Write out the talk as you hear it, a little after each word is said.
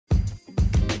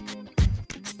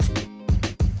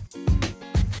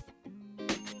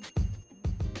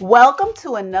Welcome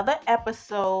to another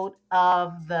episode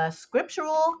of the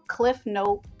Scriptural Cliff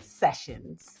Note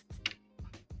Sessions.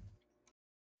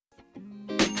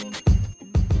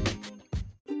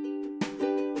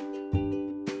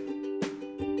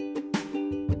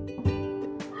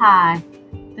 Hi,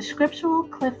 the Scriptural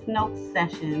Cliff Note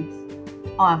Sessions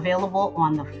are available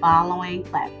on the following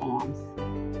platforms: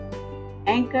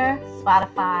 Anchor,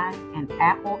 Spotify, and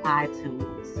Apple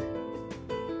iTunes.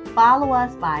 Follow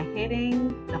us by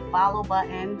hitting the follow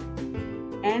button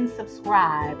and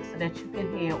subscribe so that you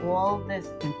can hear all this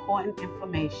important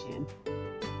information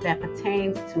that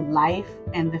pertains to life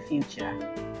and the future.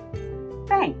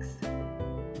 Thanks.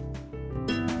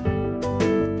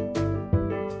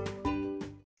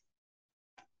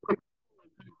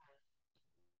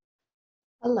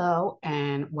 Hello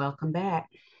and welcome back.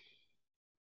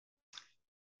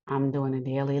 I'm doing a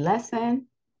daily lesson,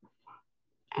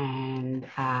 and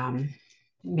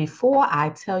before I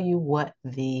tell you what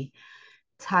the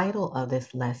title of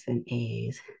this lesson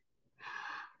is,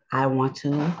 I want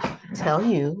to tell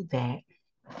you that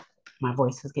my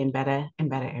voice is getting better and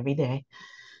better every day.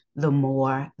 The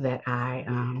more that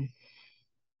I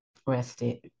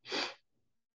rested,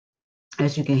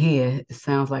 as you can hear, it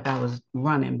sounds like I was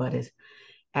running, but it's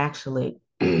actually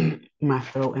my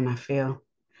throat, and I feel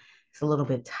it's a little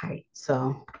bit tight.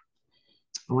 So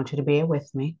I want you to bear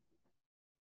with me.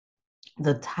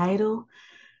 The title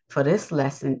for this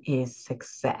lesson is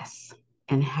Success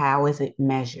and How is it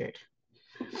measured?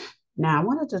 Now, I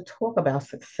wanted to talk about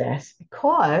success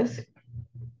because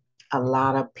a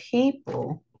lot of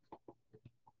people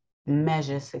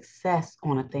measure success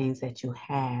on the things that you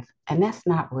have, and that's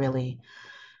not really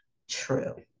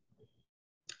true.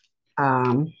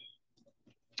 Um,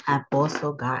 I've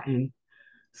also gotten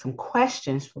some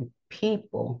questions from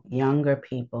people, younger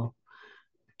people,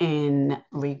 in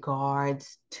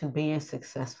regards to being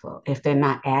successful. If they're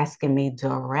not asking me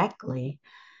directly,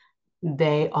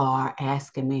 they are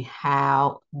asking me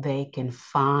how they can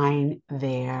find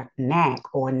their knack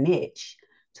or niche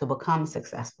to become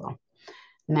successful.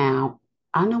 Now,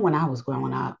 I know when I was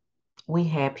growing up, we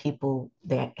had people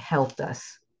that helped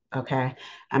us. Okay.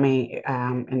 I mean,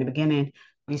 in the beginning,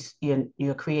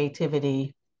 your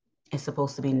creativity is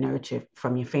supposed to be nurtured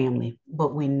from your family.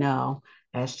 But we know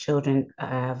as children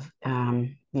of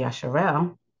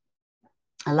Yasharel,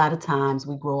 a lot of times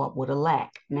we grow up with a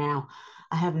lack. Now,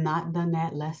 I have not done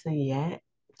that lesson yet,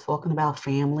 talking about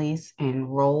families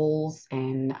and roles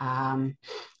and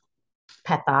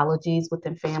pathologies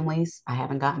within families. I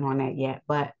haven't gotten on that yet.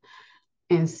 But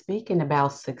in speaking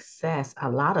about success, a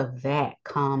lot of that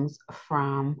comes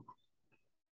from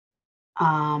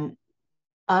um,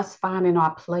 us finding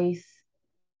our place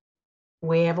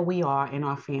wherever we are in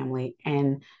our family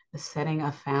and setting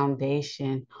a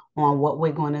foundation on what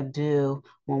we're going to do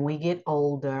when we get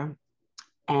older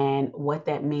and what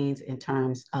that means in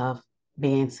terms of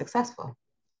being successful.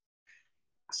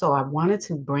 So I wanted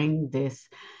to bring this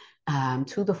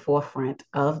to the forefront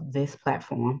of this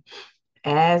platform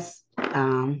as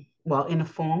well in the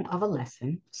form of a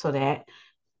lesson so that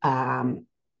um,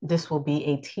 this will be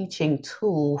a teaching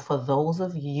tool for those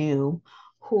of you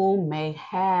who may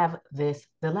have this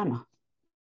dilemma.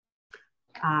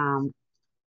 Um,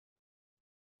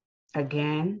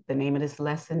 Again, the name of this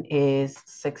lesson is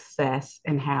Success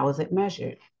and How is it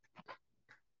measured?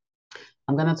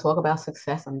 I'm going to talk about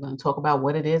success. I'm going to talk about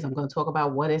what it is. I'm going to talk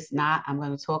about what it's not. I'm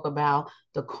going to talk about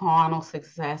the carnal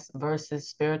success versus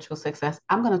spiritual success.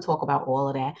 I'm going to talk about all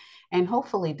of that. And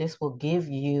hopefully, this will give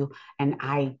you an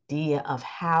idea of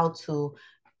how to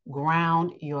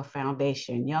ground your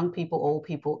foundation. Young people, old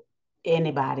people,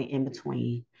 anybody in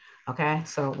between. Okay,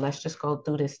 so let's just go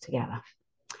through this together.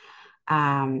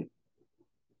 Um,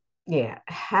 yeah,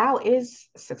 how is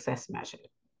success measured?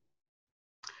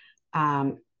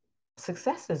 Um,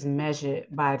 Success is measured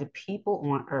by the people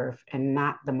on earth and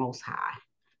not the Most High.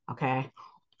 Okay,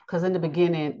 because in the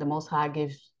beginning, the Most High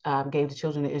gave the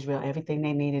children of Israel everything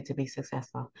they needed to be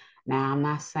successful. Now, I'm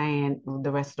not saying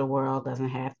the rest of the world doesn't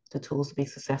have the tools to be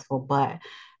successful, but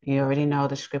you already know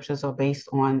the scriptures are based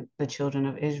on the children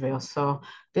of Israel. So,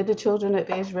 did the children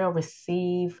of Israel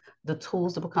receive the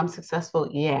tools to become successful?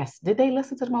 Yes. Did they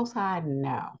listen to the Most High?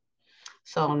 No.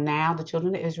 So now the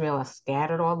children of Israel are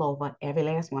scattered all over, every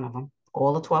last one of them.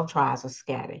 All the 12 tribes are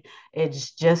scattered.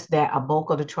 It's just that a bulk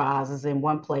of the tribes is in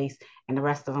one place and the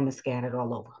rest of them is scattered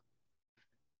all over.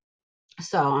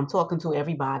 So I'm talking to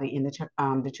everybody in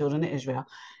the children of Israel,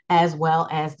 as well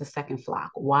as the second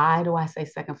flock. Why do I say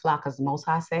second flock? Because Most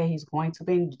High say He's going to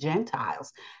bring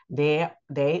Gentiles. They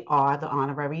are the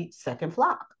honorary second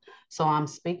flock. So I'm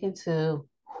speaking to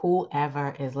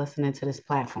whoever is listening to this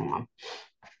platform.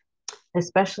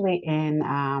 especially in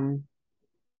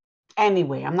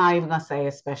anywhere. I'm not even gonna say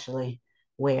especially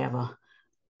wherever.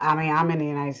 I mean, I'm in the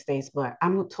United States, but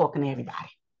I'm talking to everybody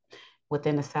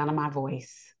within the sound of my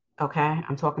voice. Okay,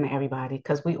 I'm talking to everybody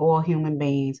because we all human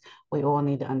beings. We all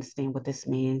need to understand what this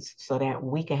means so that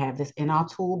we can have this in our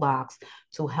toolbox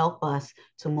to help us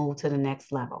to move to the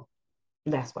next level.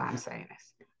 That's why I'm saying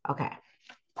this. Okay.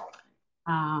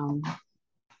 Um,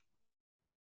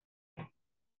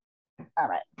 all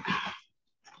right.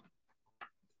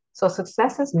 So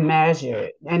success is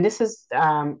measured, and this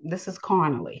is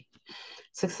carnally.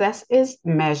 Success is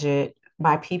measured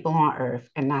by people on earth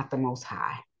and not the Most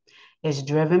High. It's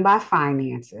driven by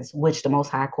finances, which the Most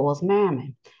High calls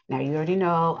mammon. Now, you already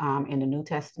know in the New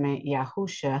Testament,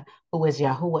 Yahusha, who is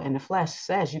Yahuwah in the flesh,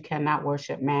 says you cannot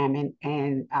worship mammon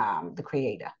and the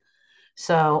Creator.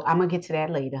 So I'm going to get to that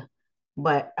later.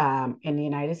 But in the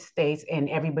United States and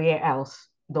everywhere else,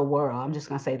 the world, I'm just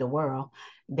going to say the world,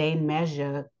 they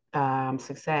measure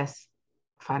success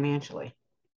financially.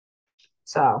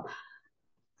 So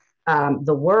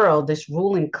the world, this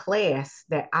ruling class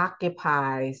that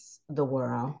occupies the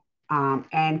world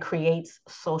and creates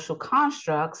social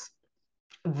constructs,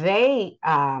 they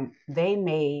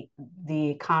made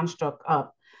the construct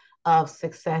up of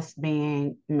success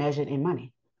being measured in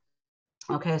money.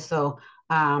 Okay, so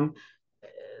um,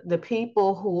 the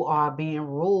people who are being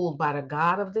ruled by the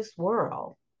God of this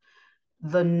world,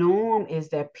 the norm is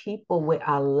that people with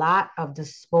a lot of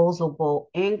disposable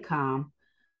income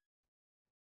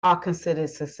are considered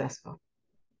successful.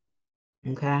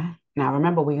 Okay. Now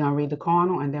remember, we're gonna read the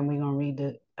carnal and then we're gonna read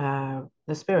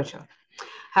the spiritual.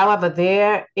 However,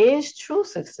 there is true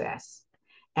success,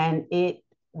 and it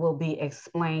will be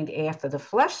explained after the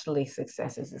fleshly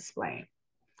success is explained.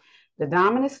 The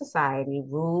dominant society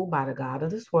ruled by the God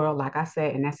of this world, like I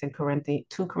said, and that's in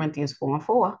 2 Corinthians 4 and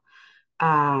 4,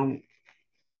 um,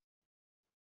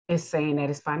 is saying that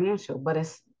it's financial, but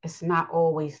it's not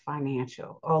always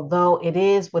financial, although it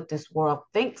is what this world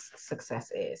thinks success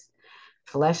is.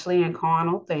 Fleshly and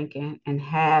carnal thinking and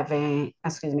having,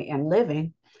 excuse me, and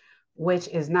living, which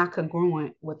is not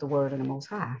congruent with the word of the Most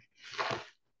High.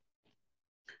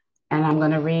 And I'm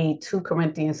going to read 2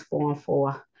 Corinthians 4 and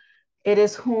 4. It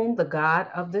is whom the God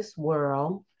of this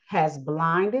world has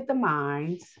blinded the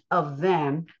minds of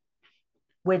them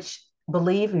which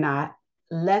believe not,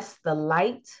 lest the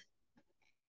light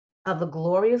of the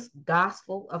glorious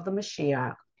gospel of the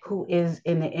Mashiach, who is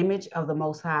in the image of the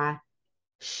Most High,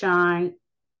 shine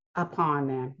upon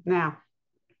them. Now,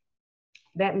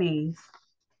 that means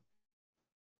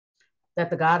that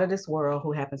the God of this world,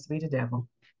 who happens to be the devil,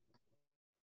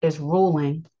 is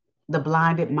ruling the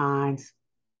blinded minds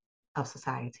of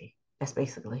society. That's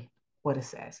basically what it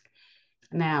says.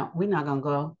 Now, we're not going to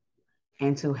go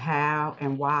into how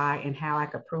and why and how I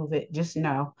could prove it. Just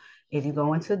know if you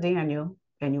go into Daniel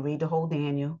and you read the whole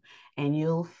Daniel and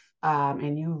you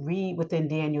read within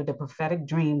Daniel the prophetic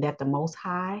dream that the Most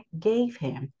High gave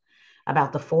him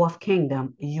about the fourth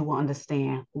kingdom, you will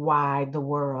understand why the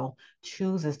world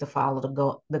chooses to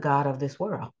follow the God of this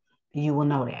world. You will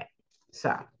know that.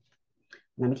 So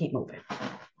let me keep moving.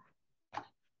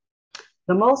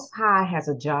 The Most High has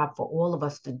a job for all of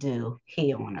us to do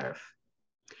here on earth.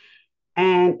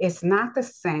 And it's not the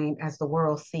same as the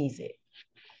world sees it.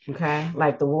 Okay.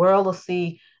 Like the world will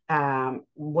see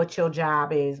what your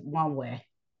job is one way.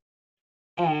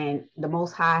 And the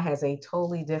Most High has a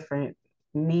totally different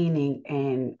meaning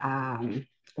and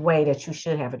way that you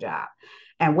should have a job.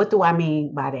 And what do I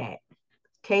mean by that?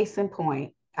 Case in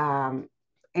point,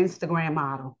 Instagram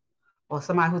model, or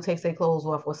somebody who takes their clothes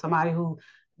off, or somebody who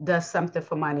does something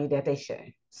for money that they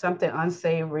shouldn't, something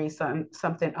unsavory,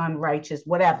 something unrighteous,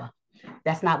 whatever.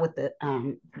 That's not what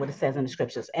it says in the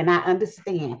scriptures. And I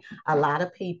understand a lot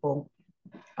of people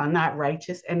are not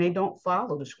righteous and they don't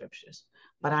follow the scriptures.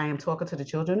 But I am talking to the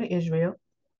children of Israel,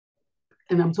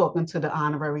 and I'm talking to the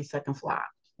honorary second flock.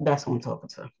 That's what I'm talking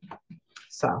to.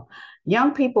 So,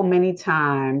 young people, many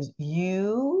times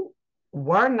you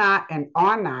were not and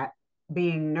are not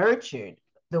being nurtured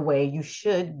the way you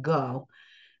should go,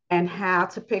 and how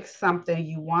to pick something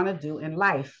you want to do in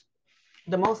life.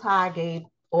 The Most High gave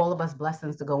all of us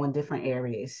blessings to go in different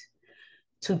areas,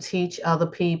 to teach other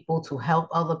people, to help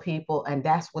other people, and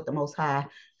that's what the Most High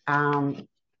um,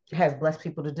 has blessed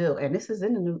people to do. And this is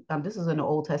in the this is in the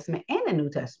Old Testament and the New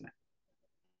Testament.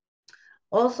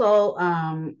 Also,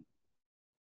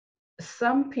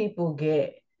 some people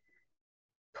get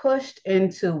pushed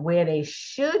into where they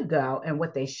should go and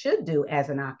what they should do as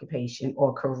an occupation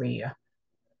or career.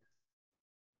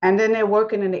 And then they're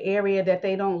working in the area that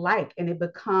they don't like, and it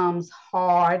becomes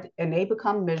hard, and they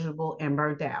become miserable and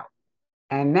burnt out.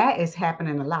 And that is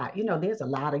happening a lot. You know, there's a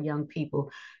lot of young people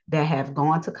that have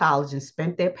gone to college and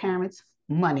spent their parents'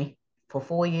 money for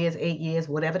 4 years, 8 years,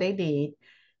 whatever they did,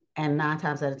 and 9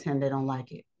 times out of 10, they don't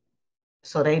like it.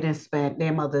 So they didn't spend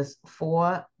their mothers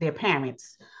for their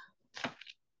parents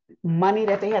money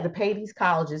that they had to pay these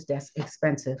colleges that's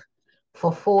expensive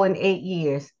for 4 and 8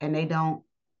 years, and they don't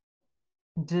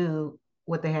do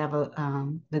what they have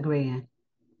a degree in.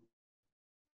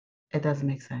 It doesn't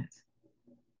make sense.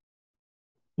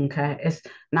 Okay, it's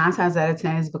 9 times out of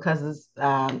 10 is because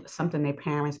it's something their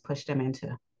parents pushed them into.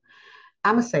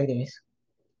 I'm gonna say this: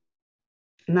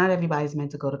 not everybody's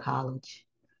meant to go to college.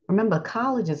 Remember,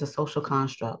 college is a social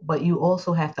construct, but you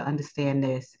also have to understand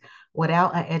this.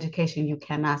 Without an education, you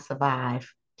cannot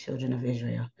survive, children of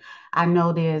Israel. I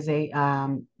know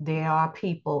there are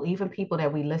people, even people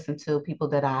that we listen to, people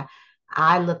that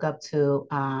I look up to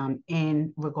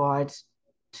in regards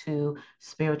to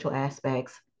spiritual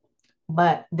aspects,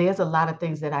 but there's a lot of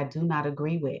things that I do not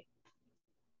agree with.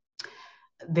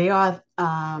 They are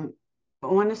on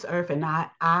this earth, and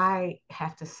I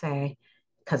have to say,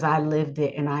 because I lived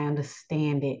it and I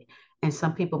understand it, and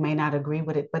some people may not agree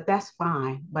with it, but that's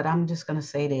fine. But I'm just going to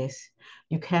say this: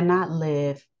 you cannot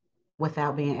live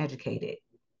without being educated.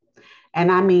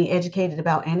 And I mean educated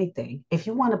about anything. If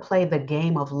you want to play the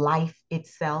game of life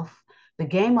itself, the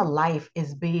game of life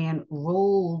is being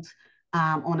ruled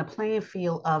on a playing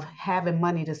field of having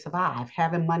money to survive,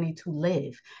 having money to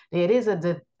live. There is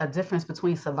a difference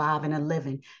between surviving and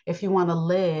living. If you want to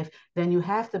live, then you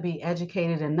have to be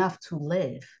educated enough to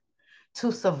live. To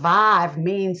survive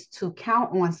means to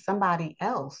count on somebody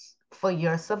else for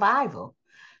your survival.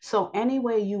 So any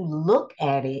way you look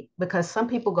at it, because some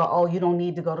people go, "Oh, you don't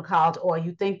need to go to college," or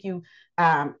you think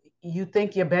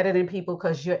you're better than people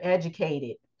because you're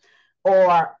educated,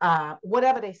 or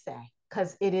whatever they say,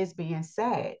 because it is being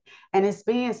said, and it's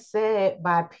being said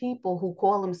by people who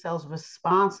call themselves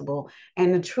responsible.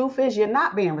 And the truth is, you're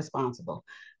not being responsible,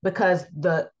 because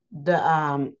the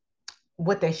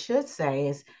what they should say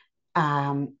is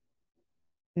um,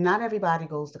 not everybody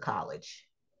goes to college.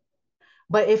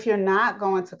 But if you're not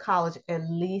going to college, at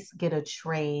least get a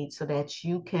trade so that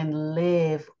you can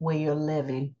live where you're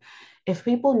living. If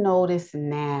people notice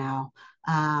now,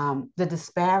 the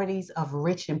disparities of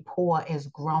rich and poor is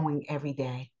growing every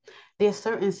day. There's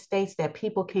certain states that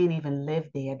people can't even live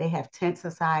there. They have tent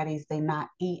societies, they're not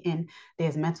eating,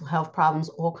 there's mental health problems,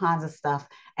 all kinds of stuff.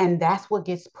 And that's what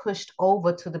gets pushed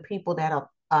over to the people that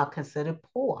are considered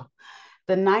poor.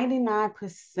 The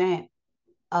 99%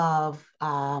 of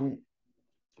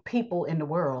people in the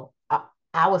world,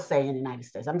 I would say in the United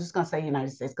States. I'm just going to say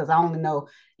United States because I only know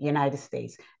United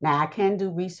States. Now, I can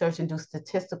do research and do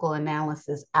statistical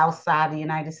analysis outside the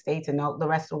United States and the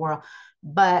rest of the world,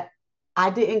 but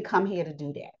I didn't come here to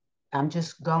do that. I'm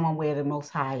just going where the Most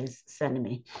High is sending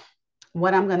me.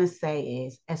 What I'm going to say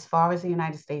is, as far as the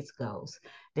United States goes,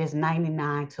 there's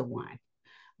 99 to 1.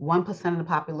 1% of the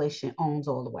population owns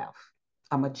all the wealth,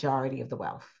 a majority of the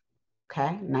wealth.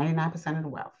 Okay, 99% of the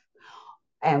wealth,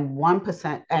 and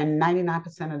 1% and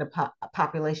 99% of the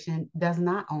population does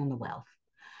not own the wealth.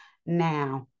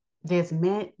 Now, there's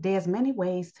many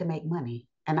ways to make money,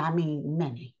 and I mean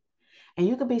many. And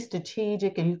you could be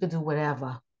strategic and you could do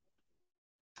whatever.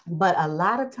 But a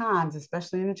lot of times,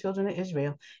 especially in the children of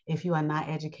Israel, if you are not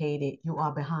educated, you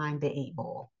are behind the 8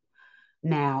 ball.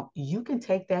 Now, you can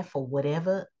take that for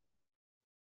whatever,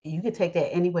 you can take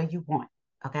that any way you want.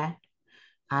 Okay.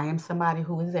 I am somebody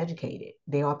who is educated.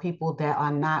 There are people that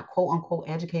are not quote unquote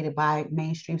educated by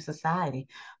mainstream society.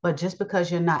 But just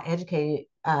because you're not educated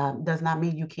does not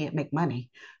mean you can't make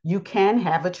money. You can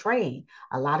have a trade.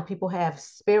 A lot of people have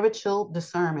spiritual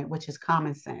discernment, which is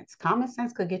common sense. Common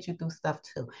sense could get you through stuff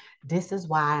too. This is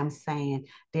why I'm saying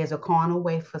there's a carnal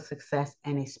way for success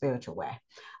and a spiritual way.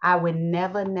 I would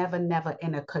never, never, never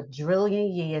in a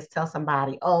quadrillion years tell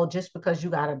somebody, "Oh, just because you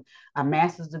got a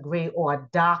master's degree or a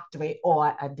doctorate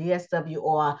or a DSW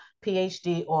or a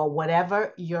PhD or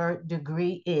whatever your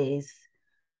degree is,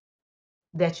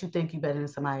 that you think you're better than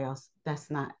somebody else."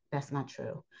 That's not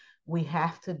true. We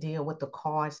have to deal with the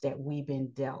cards that we've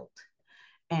been dealt.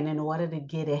 And in order to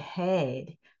get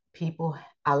ahead, people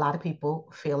a lot of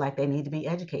people feel like they need to be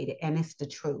educated, and it's the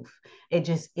truth. It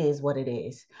just is what it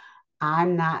is.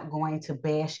 I'm not going to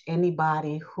bash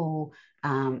anybody who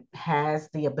has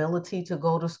the ability to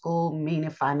go to school,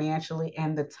 meaning financially,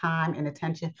 and the time and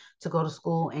attention to go to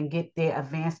school and get their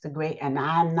advanced degree. And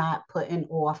I'm not putting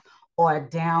off or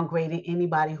downgrading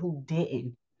anybody who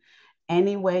didn't.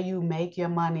 Any way you make your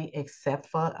money, except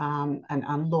for an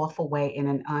unlawful way and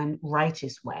an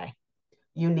unrighteous way,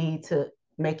 you need to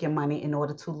make your money in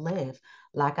order to live.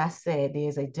 Like I said,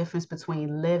 there's a difference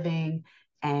between living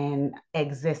and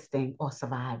existing or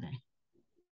surviving.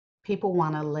 People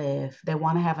want to live. They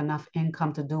want to have enough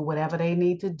income to do whatever they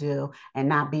need to do and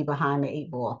not be behind the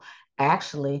eight ball.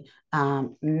 Actually,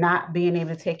 not being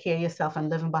able to take care of yourself and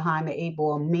living behind the eight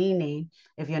ball, meaning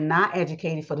if you're not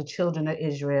educated for the children of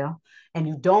Israel and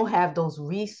you don't have those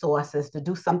resources to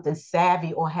do something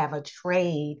savvy or have a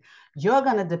trade, you're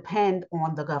going to depend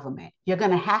on the government. You're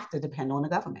going to have to depend on the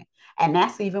government. And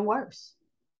that's even worse.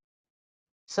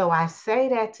 So I say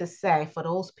that to say for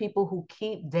those people who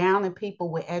keep downing people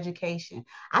with education,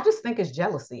 I just think it's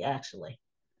jealousy, actually,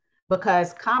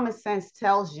 because common sense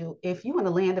tells you if you're in the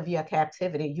land of your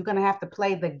captivity, you're going to have to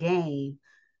play the game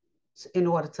in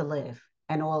order to live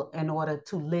and in order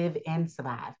to live and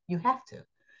survive. You have to,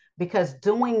 because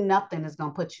doing nothing is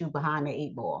going to put you behind the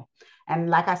eight ball. And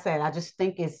like I said, I just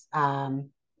think it's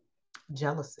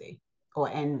jealousy or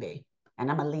envy.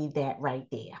 And I'm going to leave that right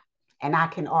there. And I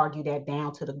can argue that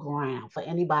down to the ground for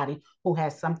anybody who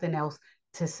has something else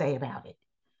to say about it.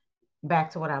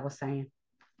 Back to what I was saying.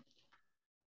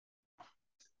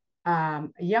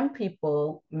 Young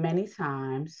people, many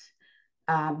times,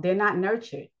 they're not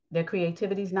nurtured. Their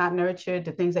creativity is not nurtured.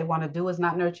 The things they want to do is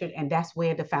not nurtured. And that's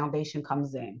where the foundation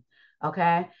comes in.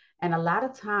 Okay. And a lot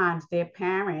of times their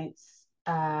parents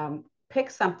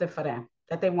pick something for them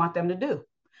that they want them to do.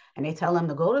 And they tell them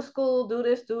to go to school, do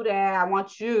this, do that. I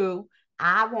want you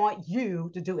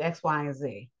to do X, Y, and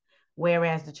Z.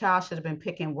 Whereas the child should have been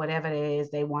picking whatever it is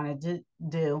they wanted to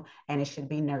do, and it should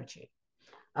be nurtured.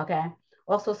 Okay.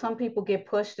 Also, some people get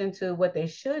pushed into what they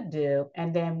should do.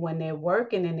 And then when they're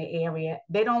working in the area,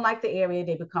 they don't like the area,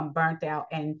 they become burnt out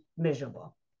and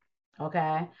miserable.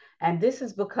 Okay. And this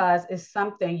is because it's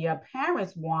something your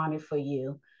parents wanted for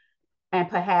you and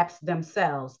perhaps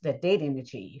themselves that they didn't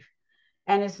achieve.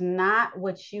 And it's not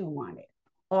what you wanted,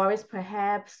 or it's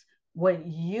perhaps what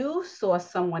you saw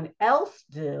someone else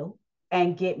do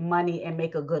and get money and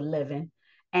make a good living,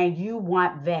 and you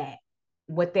want that,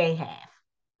 what they have.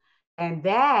 And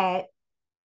that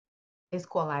is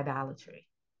called idolatry.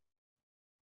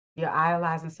 You're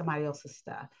idolizing somebody else's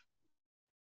stuff.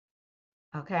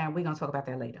 Okay. And we're going to talk about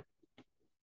that later.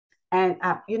 And,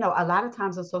 a lot of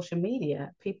times on social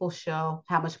media, people show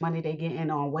how much money they get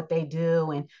in on what they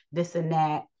do and this and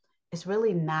that. It's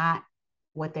really not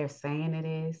what they're saying it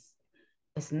is.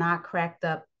 It's not cracked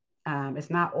up. It's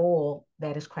not all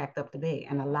that is cracked up to be.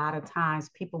 And a lot of times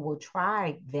people will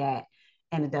try that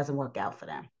and it doesn't work out for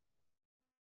them.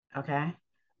 Okay.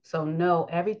 So no,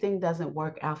 everything doesn't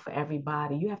work out for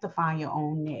everybody. You have to find your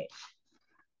own niche.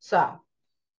 So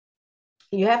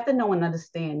you have to know and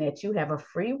understand that you have a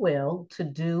free will to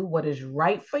do what is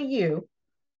right for you.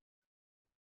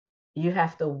 You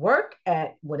have to work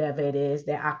at whatever it is,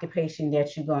 that occupation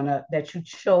that you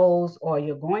chose or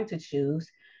you're going to choose,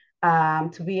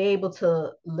 to be able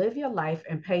to live your life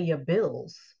and pay your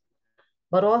bills.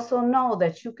 But also know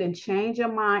that you can change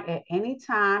your mind at any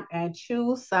time and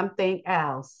choose something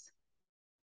else.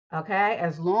 Okay,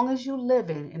 as long as you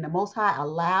living and the Most High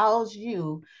allows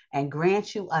you and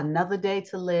grants you another day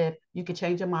to live, you can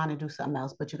change your mind and do something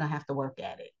else, but you're gonna have to work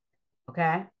at it.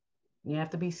 Okay, you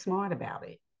have to be smart about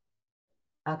it.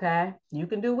 Okay, you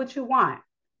can do what you want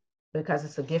because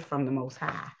it's a gift from the Most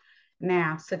High.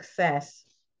 Now, success.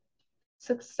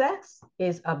 Success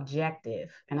is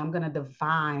objective, and I'm gonna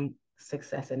define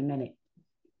success in a minute,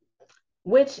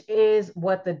 which is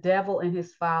what the devil and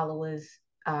his followers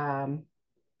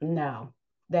know,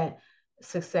 that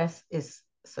success is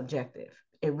subjective.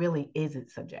 It really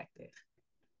isn't subjective.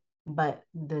 But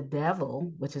the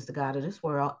devil, which is the God of this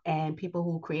world, and people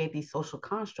who create these social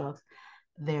constructs,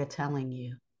 they're telling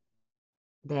you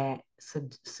that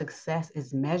success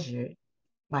is measured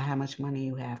by how much money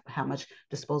you have, how much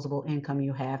disposable income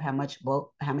you have, how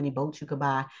many boats you could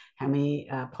buy, how many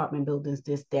apartment buildings,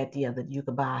 this, that, the other you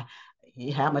could buy,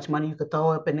 how much money you could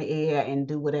throw up in the air and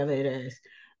do whatever it is.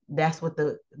 That's what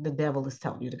the devil is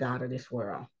telling you, the God of this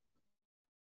world.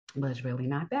 But it's really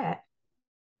not that.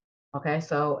 Okay,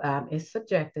 so it's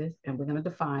subjective, and we're going to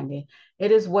define it.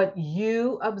 It is what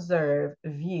you observe,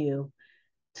 view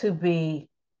to be.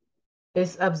 Wait,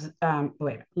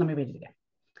 let me read it again.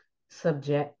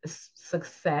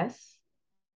 Success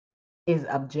is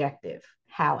objective.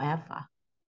 However,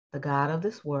 the God of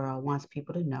this world wants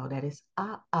people to know that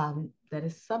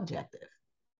it's subjective.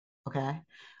 Okay,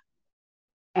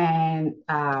 and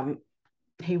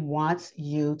he wants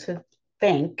you to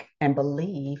think and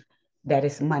believe that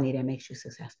it's money that makes you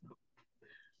successful.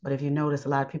 But if you notice, a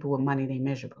lot of people with money, they're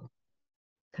miserable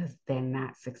because they're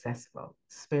not successful,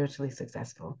 spiritually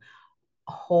successful,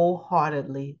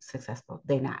 wholeheartedly successful.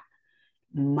 They're not.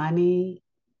 Money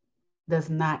does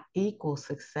not equal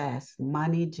success.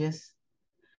 Money just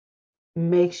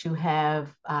makes you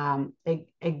have,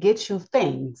 it gets you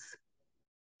things.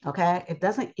 Okay. It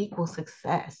doesn't equal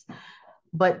success.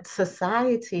 But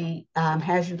society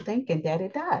has you thinking that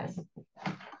it does.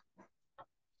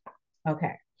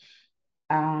 Okay.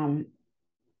 Um,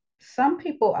 some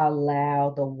people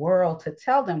allow the world to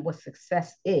tell them what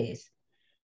success is,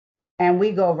 and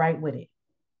we go right with it.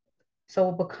 So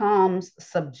it becomes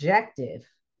subjective.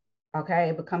 Okay.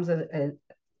 It becomes a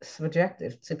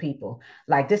subjective to people.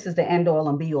 Like, this is the end all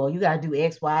and be all. You got to do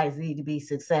X, Y, Z to be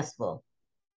successful.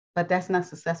 But that's not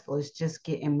successful. It's just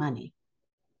getting money.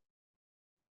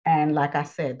 And like I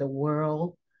said, the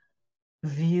world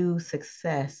views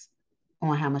success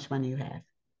on how much money you have.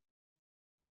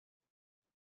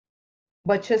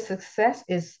 But your success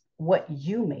is what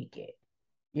you make it.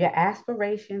 Your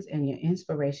aspirations and your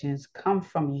inspirations come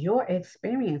from your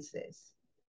experiences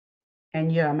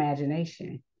and your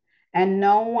imagination. And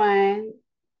no one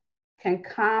can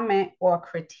comment or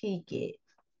critique it.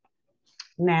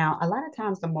 Now, a lot of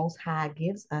times the Most High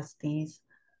gives us these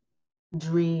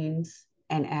dreams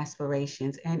and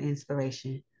aspirations and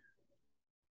inspiration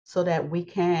so that we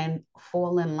can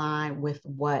fall in line with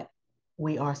what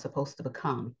we are supposed to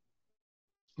become.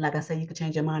 Like I said, you can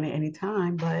change your mind at any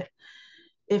time, but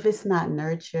if it's not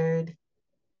nurtured,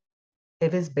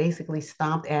 if it's basically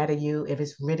stomped out of you, if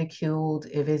it's ridiculed,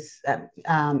 if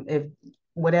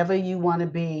whatever you want to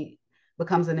be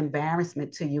becomes an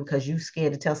embarrassment to you because you're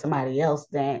scared to tell somebody else,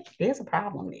 then there's a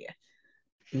problem there.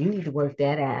 You need to work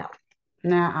that out.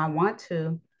 Now, I want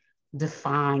to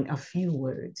define a few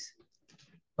words,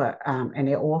 but and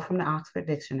they're all from the Oxford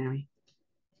Dictionary.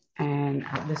 And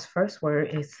this first word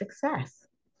is success.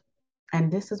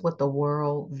 And this is what the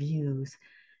world views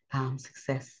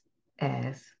success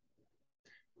as: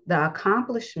 the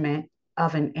accomplishment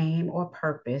of an aim or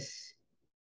purpose.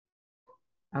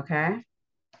 Okay.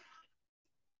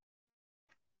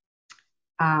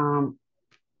 Um,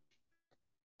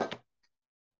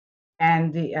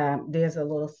 and there's a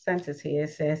little sentence here.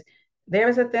 It says, there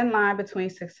is a thin line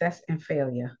between success and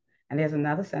failure. And there's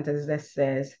another sentence that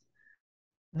says,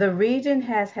 the region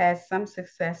has had some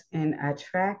success in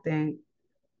attracting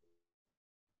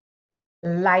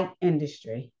light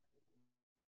industry.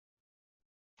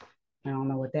 I don't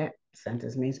know what that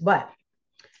sentence means, but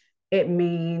it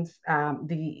means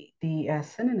the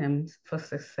synonyms for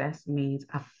success means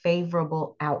a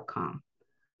favorable outcome,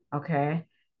 okay,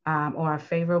 or a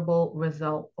favorable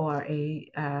result or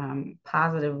a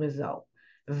positive result,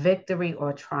 victory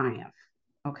or triumph,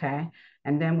 okay.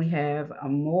 And then we have a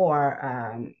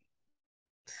more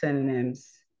synonyms: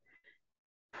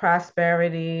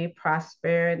 prosperity,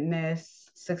 prosperousness,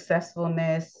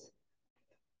 successfulness.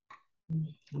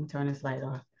 Let me turn this light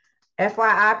off.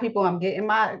 FYI, people, I'm getting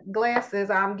my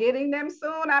glasses. I'm getting them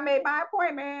soon. I made my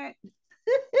appointment.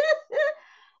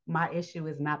 My issue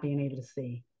is not being able to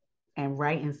see and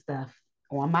writing stuff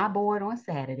on my board on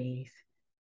Saturdays.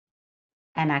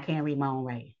 And I can't read my own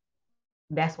writing.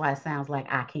 That's why it sounds like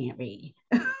I can't read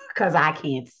because I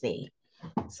can't see.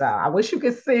 So I wish you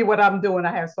could see what I'm doing.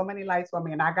 I have so many lights on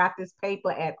me, and I got this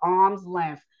paper at arm's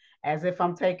length as if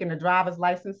I'm taking a driver's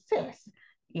license test.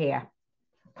 Yeah,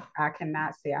 I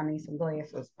cannot see. I need some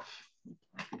glasses.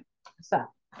 So,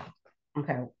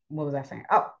 okay, what was I saying?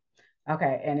 Oh,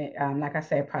 okay, and it, like I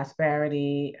said,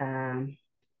 prosperity,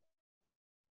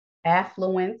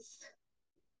 affluence.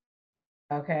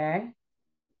 Okay,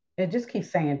 it just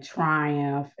keeps saying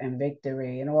triumph and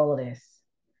victory and all of this.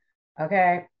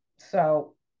 Okay,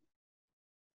 so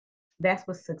that's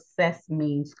what success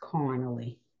means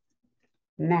carnally.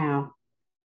 Now,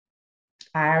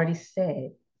 I already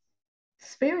said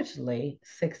spiritually,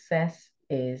 success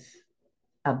is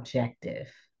objective.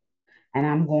 And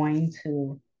I'm going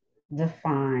to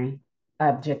define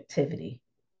objectivity.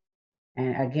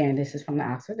 And again, this is from the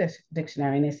Oxford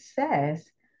Dictionary, and it says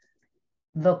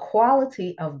the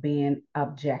quality of being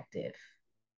objective.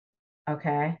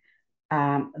 Okay.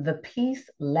 The piece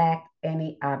lacked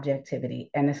any objectivity.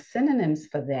 And the synonyms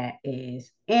for that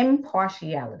is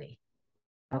impartiality.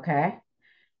 Okay.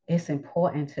 It's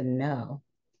important to know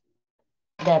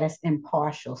that it's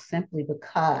impartial simply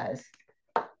because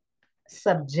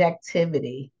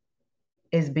subjectivity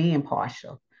is being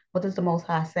partial. What does the Most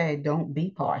High say? Don't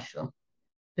be partial.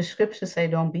 The scriptures say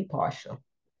don't be partial.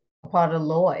 A part of the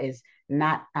law is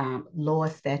not law,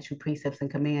 statute, precepts,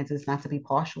 and commands is not to be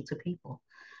partial to people.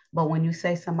 But when you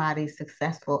say somebody's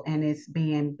successful and it's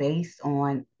being based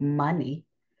on money,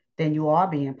 then you are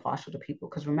being partial to people.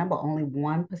 Because remember, only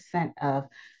 1% of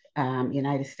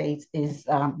United States is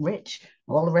rich.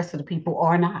 All the rest of the people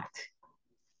are not.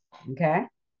 Okay.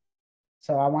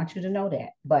 So I want you to know that.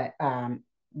 But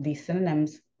the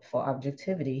synonyms for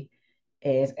objectivity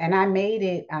is, and I made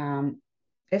it,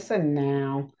 it's a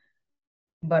noun,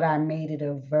 but I made it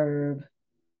a verb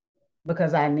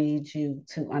because I need you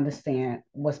to understand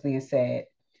what's being said.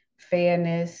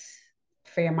 Fairness,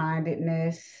 fair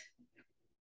mindedness,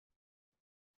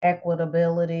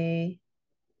 equitability,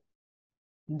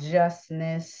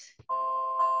 justness.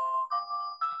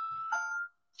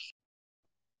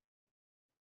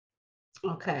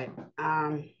 Okay.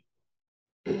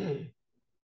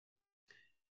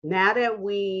 Now that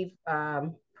we've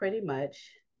pretty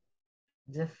much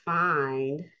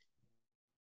defined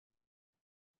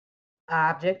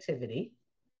objectivity,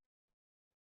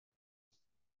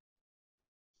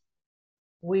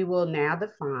 we will now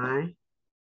define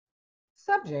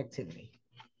subjectivity.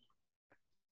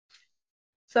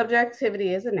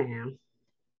 Subjectivity is a noun.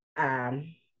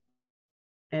 And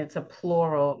it's a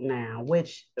plural noun,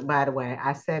 which, by the way,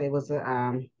 I said it was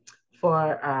a,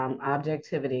 for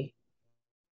objectivity.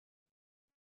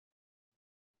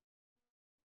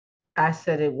 I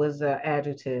said it was an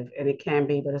adjective, and it can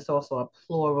be, but it's also a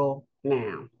plural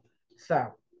noun.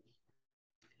 So,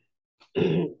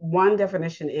 one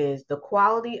definition is the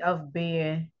quality of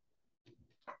being,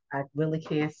 I really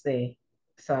can't say,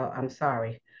 so I'm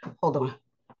sorry. Hold on.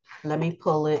 Let me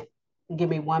pull it. Give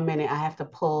me 1 minute. I have to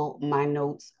pull my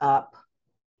notes up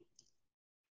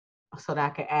so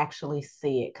that I can actually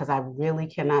see it because I really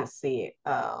cannot see it.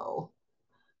 Oh,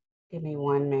 give me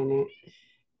 1 minute.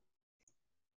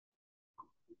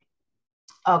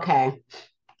 Okay.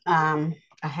 I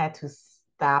had to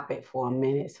stop it for a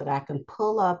minute so that I can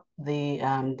pull up the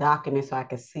document so I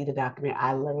can see the document.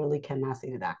 I literally cannot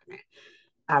see the document.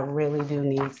 I really do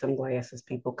need some glasses,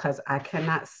 people, because I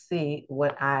cannot see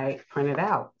what I printed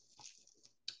out,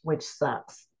 which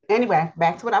sucks. Anyway,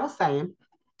 back to what I was saying.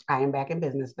 I am back in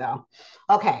business though.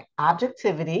 Okay,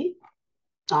 objectivity.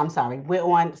 I'm sorry, we're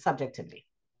on subjectivity.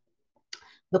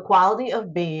 The quality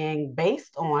of being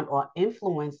based on or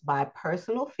influenced by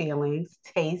personal feelings,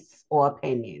 tastes, or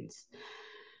opinions.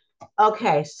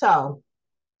 Okay, so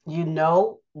you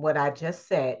know what I just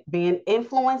said, being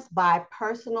influenced by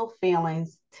personal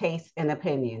feelings, tastes, and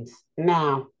opinions.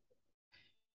 Now,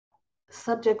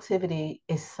 subjectivity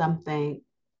is something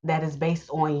that is based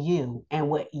on you and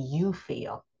what you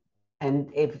feel. And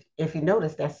if you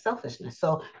notice, that's selfishness.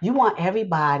 So you want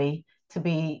everybody to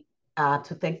be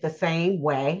to think the same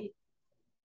way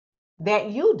that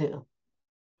you do.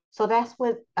 So that's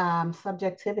what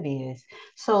subjectivity is.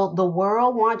 So the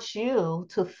world wants you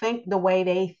to think the way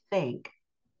they think,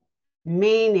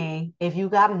 meaning if you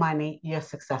got money, you're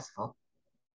successful.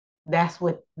 That's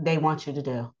what they want you to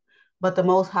do. But the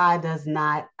Most High does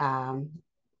not,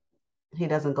 he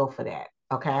doesn't go for that.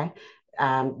 Okay.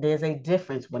 There's a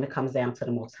difference when it comes down to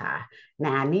the Most High.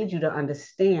 Now, I need you to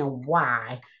understand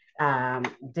why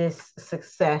this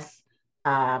success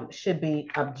should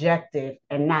be objective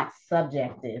and not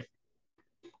subjective,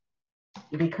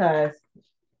 because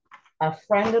a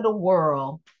friend of the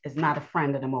world is not a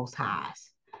friend of the Most High's.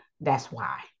 That's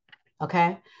why.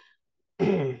 Okay.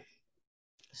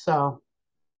 So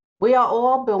we are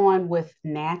all born with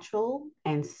natural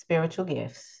and spiritual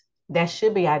gifts that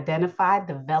should be identified,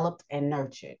 developed, and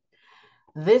nurtured.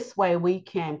 This way, we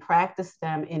can practice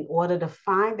them in order to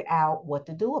find out what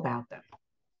to do about them.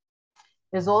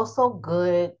 It's also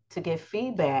good to get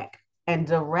feedback and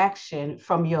direction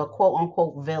from your quote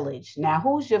unquote village. Now,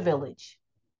 who's your village?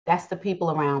 That's the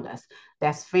people around us.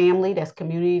 That's family, that's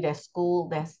community, that's school,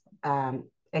 that's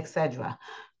etc.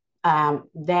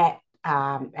 That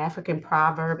African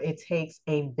proverb, it takes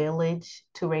a village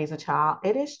to raise a child.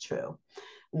 It is true.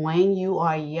 When you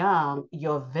are young,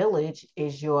 your village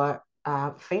is your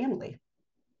family.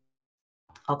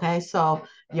 Okay, so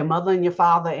your mother and your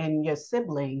father and your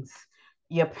siblings,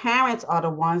 your parents are the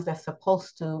ones that's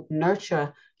supposed to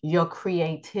nurture your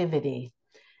creativity,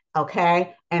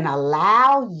 okay, and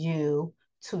allow you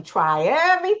to try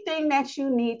everything that you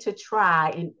need to try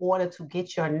in order to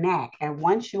get your knack. And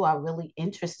once you are really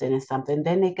interested in something,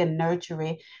 then they can nurture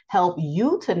it, help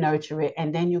you to nurture it,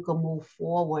 and then you can move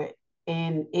forward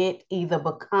in it either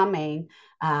becoming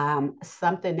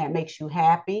something that makes you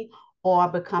happy or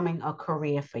becoming a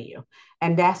career for you.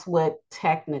 And that's what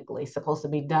technically is supposed to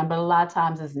be done, but a lot of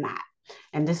times it's not.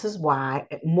 And this is why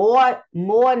more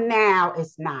now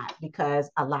it's not, because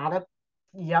a lot of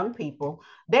young people,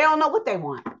 they don't know what they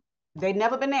want. They've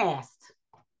never been asked.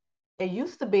 It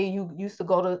used to be you used to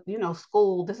go to,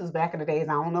 school. This is back in the days.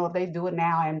 I don't know if they do it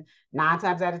now, and 9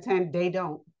 times out of 10 they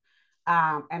don't.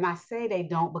 And I say they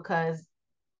don't because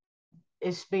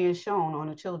it's being shown on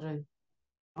the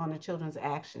children's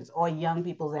actions or young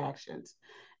people's actions.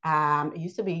 It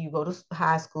used to be you go to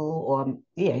high school, or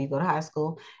yeah, you go to high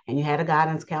school and you had a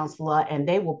guidance counselor, and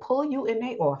they will pull you in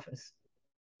their office,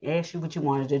 ask you what you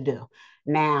wanted to do.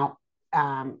 Now,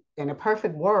 in a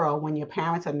perfect world, when your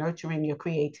parents are nurturing your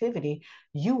creativity,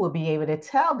 you will be able to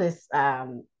tell this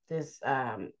um,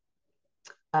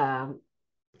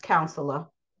 counselor,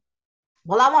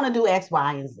 well, I want to do X,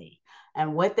 Y, and Z.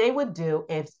 And what they would do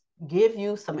is give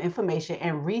you some information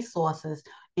and resources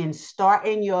in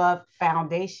starting your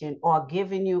foundation, or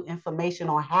giving you information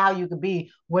on how you could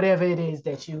be whatever it is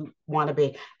that you want to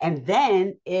be. And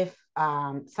then if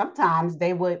sometimes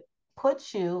they would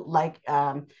put you like,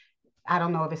 I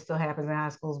don't know if it still happens in high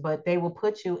schools, but they will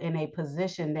put you in a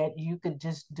position that you could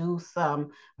just do some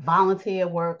volunteer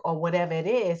work or whatever it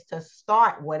is to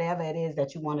start whatever it is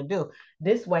that you want to do.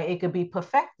 This way it could be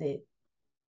perfected.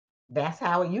 That's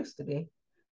how it used to be.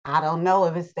 I don't know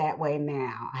if it's that way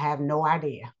now. I have no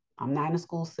idea. I'm not in the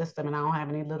school system and I don't have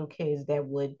any little kids that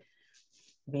would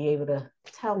be able to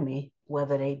tell me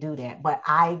whether they do that. But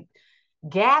I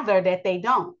gather that they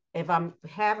don't. If I'm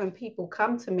having people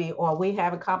come to me, or we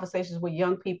having conversations with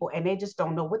young people and they just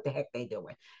don't know what the heck they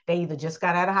doing. They either just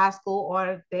got out of high school,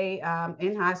 or they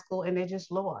in high school and they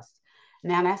just lost.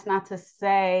 Now, that's not to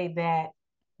say that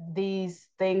these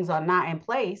things are not in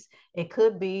place. It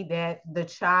could be that the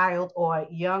child or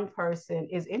young person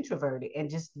is introverted and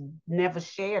just never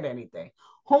shared anything.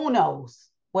 Who knows?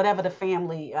 Whatever the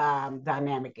family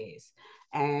dynamic is.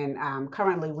 And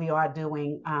currently, we are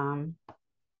doing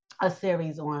a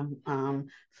series on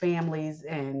families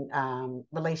and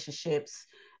relationships.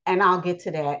 And I'll get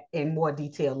to that in more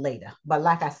detail later. But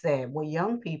like I said, with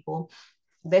young people,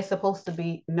 they're supposed to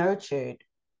be nurtured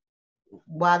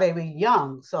while they were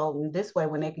young. So this way,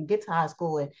 when they can get to high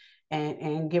school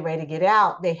and get ready to get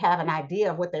out, they have an idea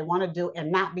of what they want to do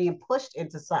and not being pushed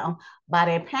into something by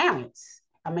their parents.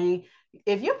 I mean,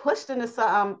 if you're pushed into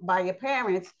something by your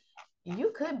parents,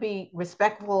 you could be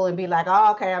respectful and be like,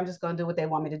 oh, okay, I'm just going to do what they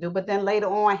want me to do. But then later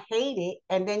on, hate it,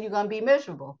 and then you're going to be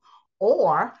miserable.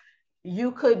 Or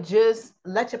you could just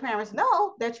let your parents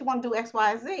know that you want to do X,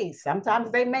 Y, and Z.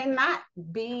 Sometimes they may not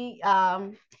be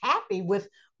happy with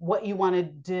what you want to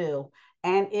do.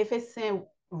 And if it's in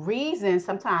reason,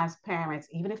 sometimes parents,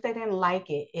 even if they didn't like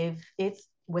it, if it's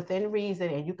within reason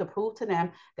and you can prove to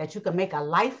them that you can make a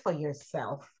life for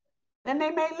yourself, then they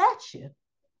may let you.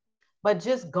 But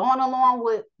just going along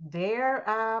with their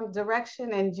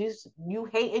direction and just you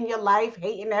hating your life,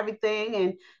 hating everything,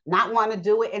 and not want to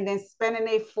do it, and then spending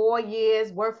a 4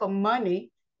 years worth of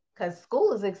money, because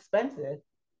school is expensive,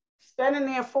 spending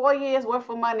their 4 years worth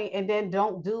of money and then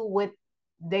don't do what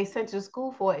they sent you to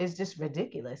school for is just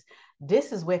ridiculous.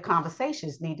 This is where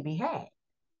conversations need to be had.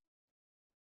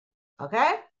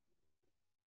 Okay.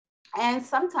 And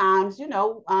sometimes,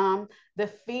 the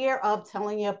fear of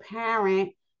telling your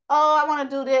parent, oh, I want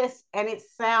to do this, and it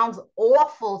sounds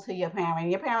awful to your parent.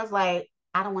 Your parent's like,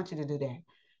 I don't want you to do that.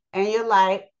 And you're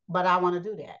like, but I want to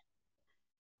do that.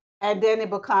 And then it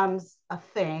becomes a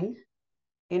thing,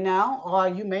 or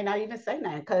you may not even say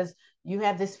that because you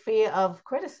have this fear of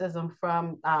criticism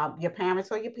from your parents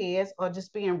or your peers, or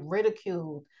just being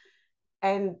ridiculed.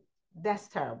 And that's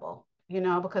terrible,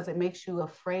 because it makes you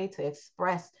afraid to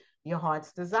express your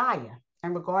heart's desire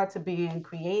in regard to being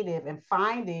creative and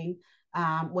finding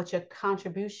what your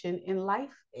contribution in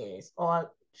life is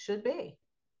or should be.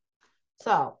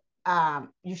 So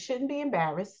you shouldn't be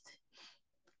embarrassed,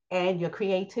 and your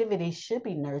creativity should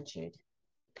be nurtured,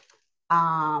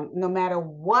 no matter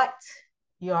what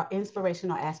your inspiration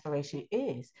or aspiration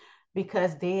is,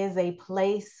 because there's a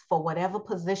place for whatever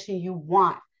position you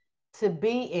want to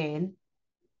be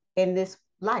in this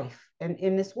life and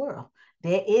in this world.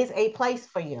 There is a place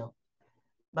for you.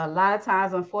 But a lot of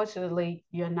times, unfortunately,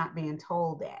 you're not being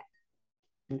told that.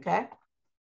 Okay.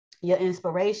 Your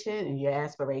inspiration and your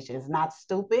aspiration is not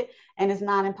stupid, and it's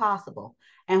not impossible.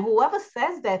 And whoever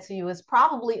says that to you is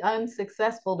probably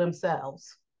unsuccessful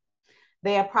themselves.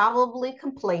 They are probably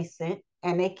complacent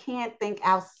and they can't think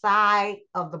outside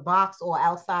of the box or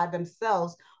outside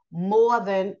themselves more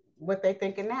than what they're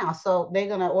thinking now. So they're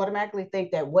going to automatically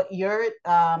think that what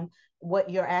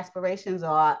your aspirations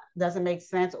are doesn't make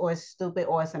sense, or is stupid,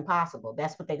 or it's impossible.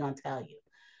 That's what they're going to tell you.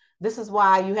 This is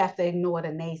why you have to ignore the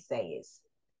naysayers,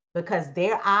 because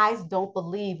their eyes don't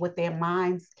believe what their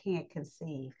minds can't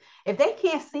conceive. If they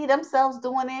can't see themselves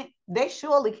doing it, they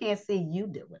surely can't see you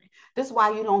doing it. This is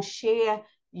why you don't share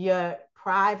your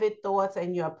private thoughts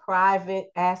and your private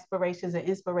aspirations and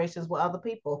inspirations with other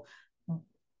people,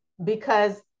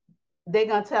 because They're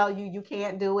gonna tell you you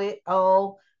can't do it.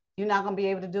 Oh, you're not gonna be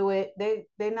able to do it.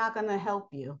 They're not gonna help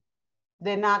you.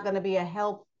 They're not gonna be a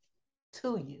help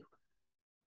to you.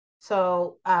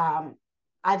 So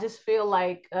I just feel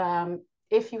like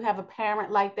if you have a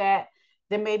parent like that,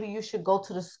 then maybe you should go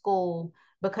to the school,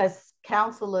 because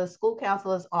counselors, school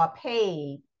counselors are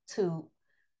paid to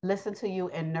listen to you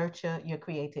and nurture your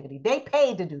creativity. They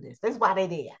paid to do this. That's why they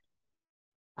did.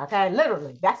 Okay,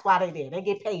 literally, that's why they did. They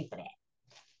get paid for that.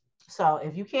 So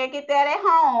if you can't get that at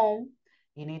home,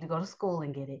 you need to go to school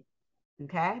and get it.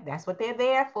 Okay, that's what they're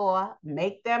there for.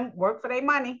 Make them work for their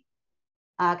money.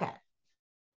 Okay,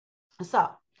 so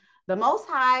the Most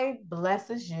High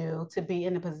blesses you to be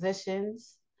in the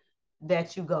positions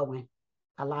that you go in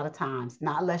a lot of times,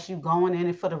 not unless you're going in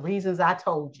it for the reasons I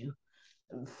told you,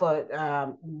 for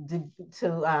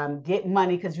to get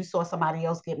money because you saw somebody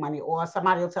else get money, or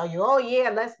somebody will tell you, oh yeah,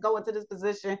 let's go into this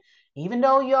position, even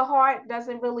though your heart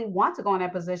doesn't really want to go in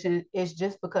that position. It's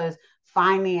just because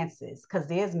finances, because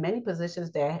there's many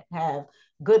positions that have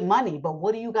good money, but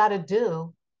what do you got to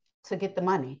do to get the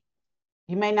money?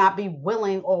 You may not be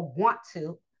willing or want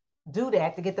to do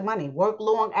that to get the money. Work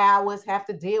long hours, have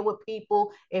to deal with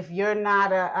people if you're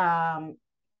not a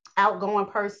outgoing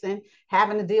person,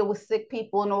 having to deal with sick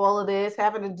people and all of this,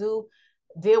 having to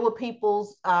deal with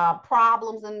people's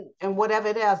problems and whatever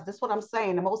it is. That's what I'm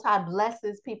saying. The Most High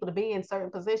blesses people to be in certain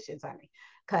positions, honey.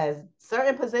 Because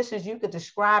certain positions you could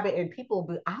describe it and people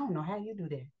will be, I don't know how you do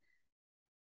that.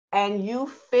 And you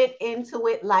fit into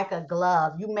it like a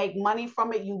glove. You make money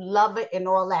from it, you love it, and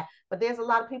all that. But there's a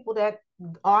lot of people that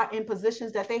are in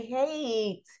positions that they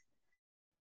hate.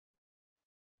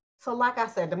 So, like I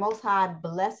said, the Most High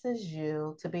blesses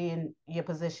you to be in your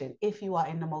position if you are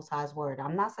in the Most High's word.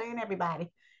 I'm not saying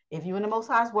everybody. If you're in the Most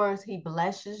High's words, He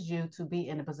blesses you to be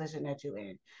in the position that you're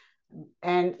in,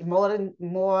 and more than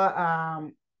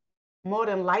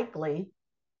likely,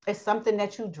 it's something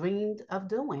that you dreamed of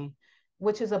doing,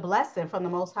 which is a blessing from the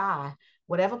Most High.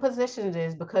 Whatever position it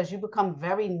is, because you become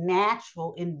very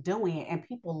natural in doing it, and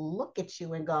people look at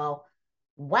you and go,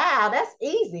 wow, that's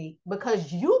easy,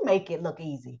 because you make it look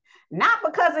easy, not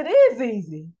because it is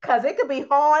easy, because it could be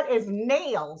hard as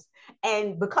nails.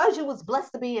 And because you was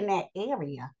blessed to be in that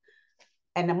area,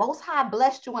 and the Most High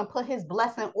blessed you and put His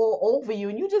blessing all over you,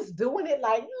 and you just doing it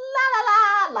like la la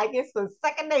la, like it's a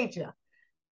second nature.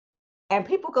 And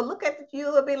people could look at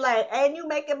you and be like, and you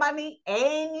making money,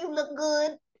 and you look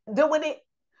good doing it.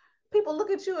 People look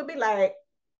at you and be like,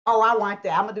 oh, I want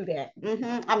that. I'm gonna do that.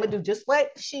 I'm gonna do just what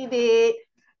she did,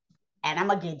 and I'm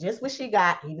gonna get just what she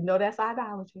got, even though that's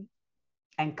idolatry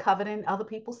and coveting other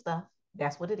people's stuff.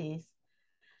 That's what it is.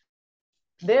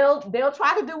 They'll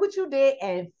try to do what you did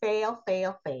and fail,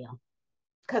 fail, fail,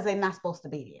 because they're not supposed to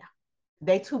be there.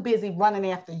 They too busy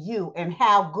running after you and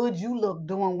how good you look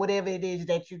doing whatever it is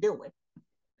that you're doing.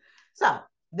 So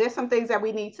there's some things that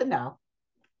we need to know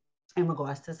in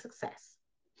regards to success.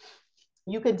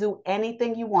 You can do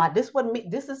anything you want.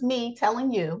 This is me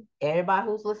telling you, everybody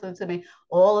who's listening to me,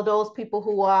 all of those people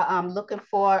who are looking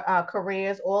for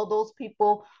careers, all those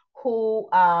people who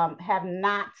have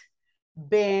not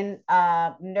been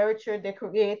nurtured, their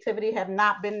creativity have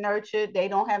not been nurtured, they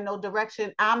don't have no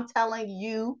direction. I'm telling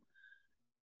you,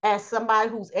 as somebody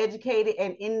who's educated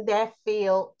and in that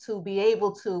field, to be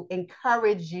able to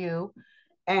encourage you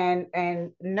and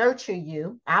nurture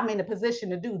you. I'm in a position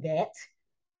to do that.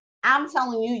 I'm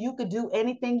telling you, you could do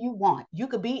anything you want. You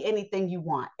could be anything you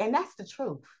want. And that's the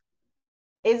truth.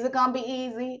 Is it going to be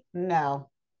easy? No.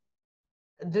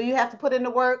 Do you have to put in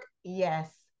the work?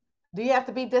 Yes. Do you have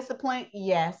to be disciplined?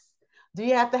 Yes. Do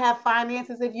you have to have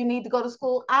finances if you need to go to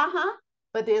school? Uh-huh.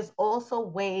 But there's also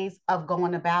ways of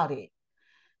going about it.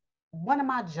 One of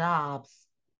my jobs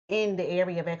in the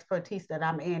area of expertise that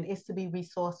I'm in is to be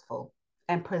resourceful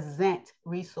and present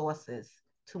resources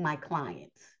to my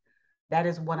clients. That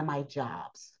is one of my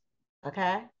jobs.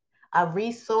 Okay. A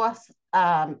resource,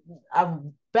 a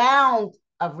bound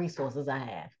of resources I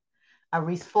have. A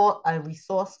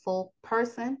resourceful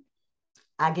person.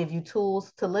 I give you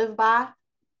tools to live by.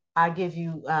 I give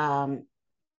you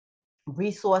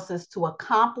resources to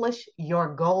accomplish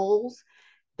your goals.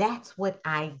 That's what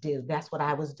I do. That's what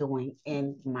I was doing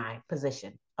in my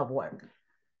position of work.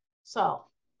 So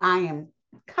I am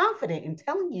confident in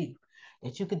telling you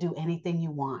that you could do anything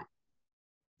you want.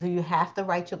 Do you have to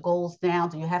write your goals down?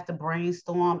 Do you have to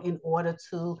brainstorm in order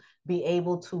to be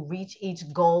able to reach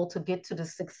each goal to get to the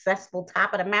successful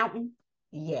top of the mountain?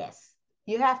 Yes,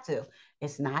 you have to.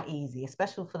 It's not easy,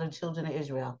 especially for the children of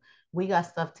Israel. We got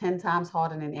stuff 10 times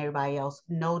harder than everybody else.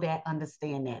 Know that,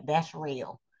 understand that. That's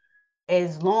real.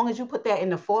 As long as you put that in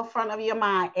the forefront of your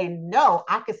mind and know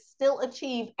I could still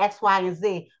achieve X, Y, and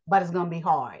Z, but it's going to be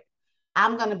hard.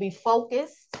 I'm going to be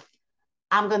focused.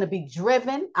 I'm going to be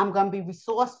driven. I'm going to be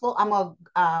resourceful. I'm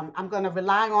going to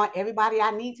rely on everybody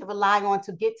I need to rely on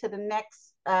to get to the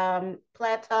next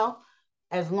plateau.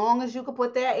 As long as you can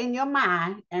put that in your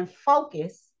mind and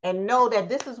focus and know that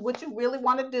this is what you really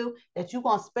want to do, that you're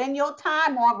going to spend your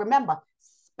time on. Remember,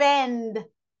 spend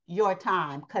your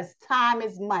time because time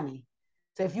is money.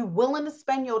 So if you're willing to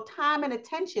spend your time and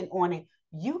attention on it,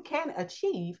 you can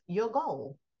achieve your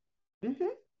goal. Mm-hmm.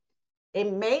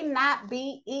 It may not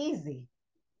be easy,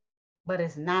 but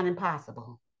it's not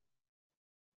impossible.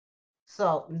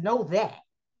 So know that.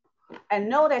 And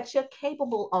know that you're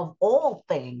capable of all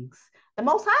things. The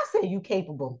Most High said you're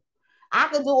capable. I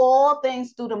can do all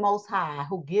things through the Most High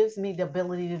who gives me the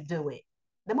ability to do it.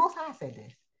 The Most High said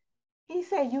this. He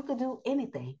said you could do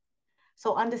anything.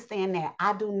 So understand that.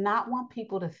 I do not want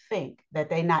people to think that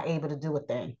they're not able to do a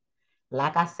thing.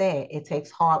 Like I said, it takes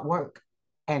hard work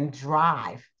and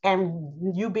drive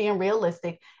and you being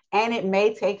realistic. And it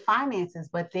may take finances,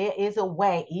 but there is a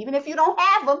way, even if you don't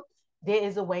have them, there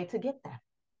is a way to get them.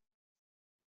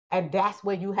 And that's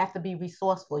where you have to be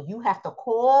resourceful. You have to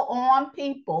call on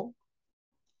people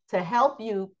to help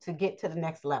you to get to the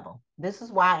next level. This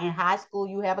is why in high school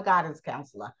you have a guidance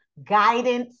counselor.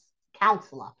 Guidance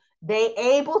counselor. They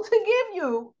able to give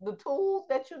you the tools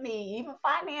that you need, even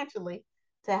financially,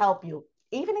 to help you.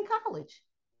 Even in college,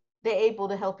 they're able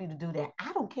to help you to do that.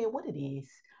 I don't care what it is.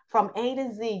 From A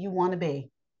to Z, you want to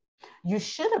be. You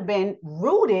should have been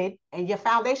rooted and your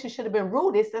foundation should have been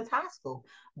rooted since high school.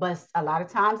 But a lot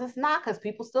of times it's not because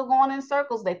people still going in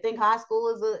circles. They think high school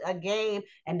is a game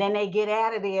and then they get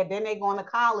out of there. Then they go into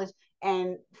college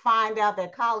and find out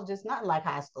that college is nothing like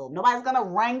high school. Nobody's going to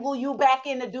wrangle you back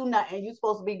in to do nothing. You're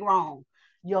supposed to be grown.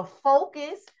 Your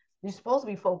focus, you're supposed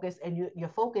to be focused, and your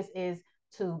focus is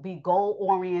to be goal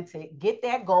oriented, get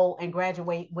that goal and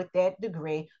graduate with that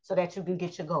degree so that you can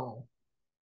get your goal.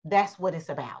 That's what it's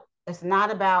about. It's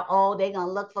not about, oh, they're going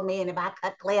to look for me. And if I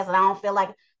cut class and I don't feel like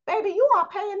it, baby, you are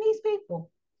paying these people.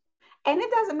 And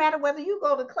it doesn't matter whether you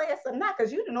go to class or not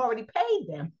because you didn't already paid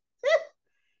them.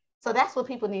 So that's what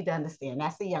people need to understand.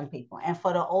 That's the young people. And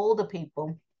for the older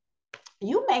people,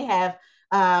 you may have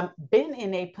been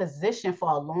in a position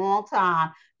for a long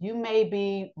time. You may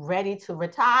be ready to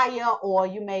retire, or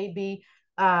you may be,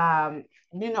 right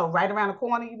around the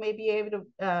corner. You may be able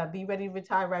to be ready to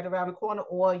retire right around the corner,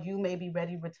 or you may be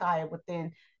ready to retire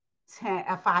within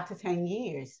 5 to 10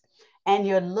 years. And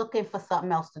you're looking for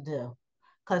something else to do.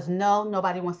 Because no,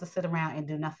 nobody wants to sit around and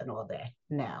do nothing all day.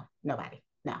 No, nobody.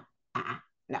 No,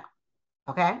 no.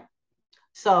 Okay.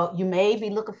 So you may be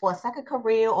looking for a second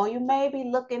career, or you may be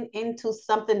looking into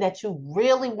something that you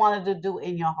really wanted to do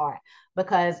in your heart.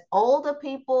 Because older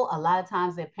people, a lot of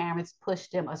times their parents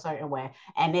pushed them a certain way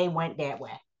and they went that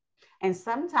way. And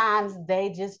sometimes they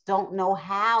just don't know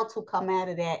how to come out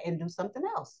of that and do something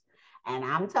else. And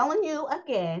I'm telling you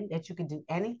again that you can do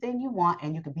anything you want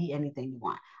and you can be anything you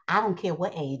want. I don't care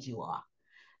what age you are.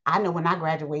 I know when I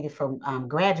graduated from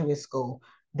graduate school,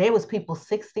 there was people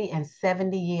 60 and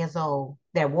 70 years old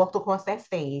that walked across that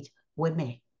stage with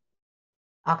me.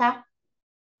 Okay.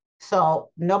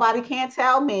 So nobody can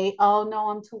tell me, oh no,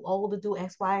 I'm too old to do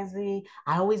X, Y, and Z.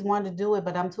 I always wanted to do it,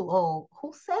 but I'm too old.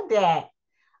 Who said that?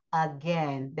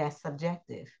 Again, that's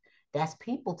subjective. That's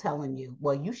people telling you,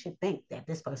 well, you should think that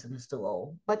this person is too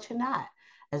old, but you're not.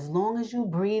 As long as you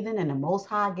breathing and the Most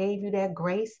High gave you that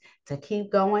grace to keep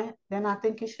going, then I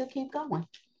think you should keep going.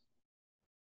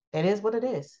 It is what it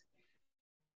is.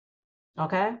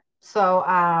 Okay. So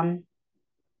a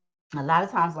lot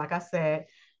of times, like I said,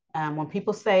 when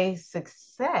people say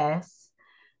success,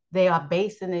 they are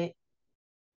basing it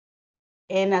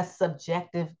in a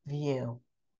subjective view.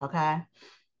 Okay.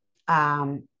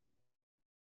 Um,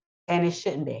 and it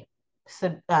shouldn't be.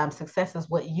 So, success is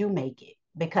what you make it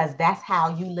because that's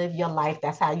how you live your life.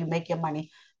 That's how you make your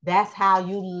money. That's how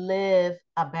you live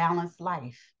a balanced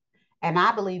life. And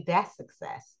I believe that's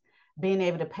success. Being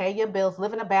able to pay your bills,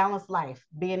 living a balanced life,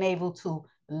 being able to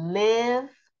live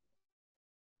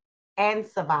and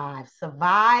survive.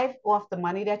 Survive off the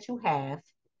money that you have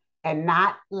and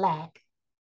not lack,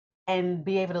 and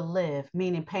be able to live,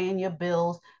 meaning paying your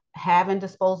bills, having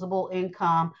disposable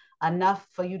income, enough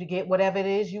for you to get whatever it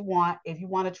is you want. If you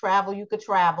want to travel, you could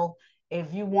travel.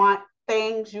 If you want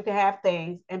things, you can have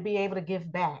things and be able to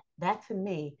give back. That to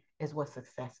me is what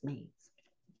success means.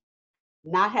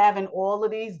 Not having all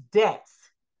of these debts.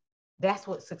 That's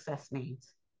what success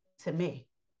means to me.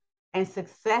 And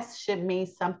success should mean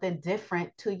something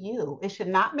different to you. It should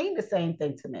not mean the same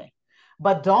thing to me.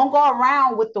 But don't go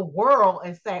around with the world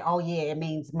and say, oh, yeah, it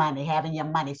means money, having your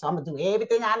money. So I'm going to do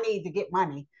everything I need to get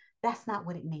money. That's not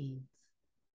what it means.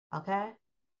 Okay.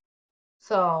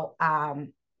 So,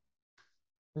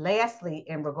 lastly,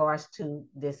 in regards to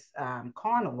this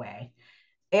carnal way,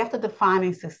 after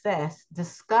defining success,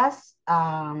 discuss,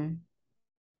 well,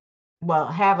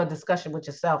 have a discussion with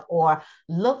yourself or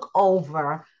look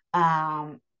over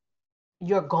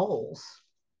your goals.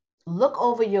 Look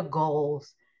over your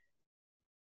goals.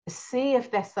 See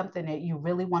if that's something that you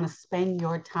really want to spend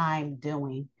your time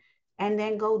doing, and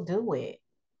then go do it.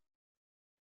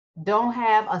 Don't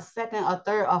have a second, a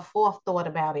third, or fourth thought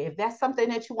about it. If that's something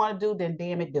that you want to do, then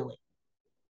damn it, do it.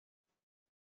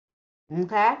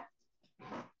 Okay?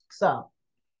 So,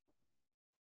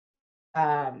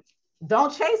 um,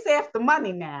 don't chase after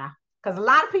money now, because a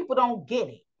lot of people don't get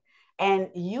it. And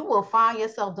you will find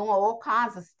yourself doing all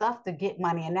kinds of stuff to get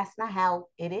money, and that's not how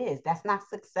it is. That's not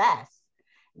success.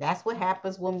 That's what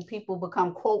happens when people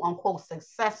become quote unquote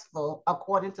successful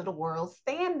according to the world's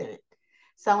standard.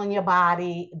 Selling your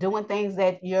body, doing things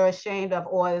that you're ashamed of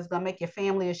or is going to make your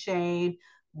family ashamed,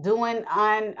 doing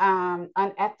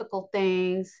unethical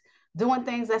things, doing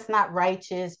things that's not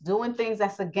righteous, doing things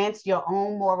that's against your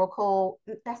own moral code.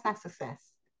 That's not success.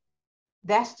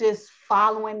 That's just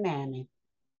following mammon,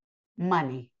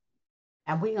 money.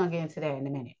 And we're going to get into that in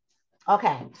a minute.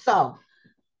 Okay, so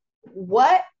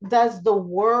what does the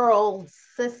world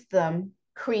system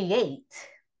create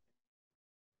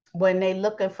when they're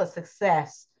looking for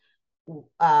success,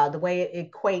 the way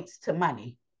it equates to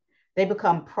money? They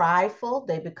become prideful,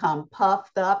 they become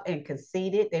puffed up and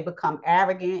conceited, they become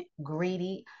arrogant,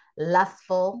 greedy,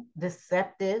 lustful,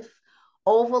 deceptive,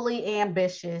 overly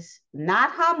ambitious,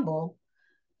 not humble,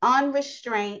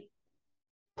 unrestrained,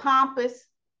 pompous,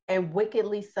 and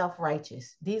wickedly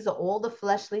self-righteous. These are all the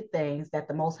fleshly things that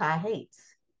the Most High hates.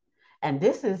 And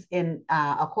this is in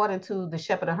according to the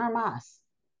Shepherd of Hermas.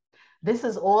 This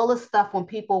is all the stuff when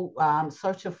people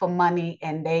searching for money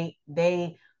and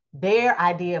their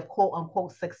idea of quote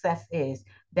unquote success is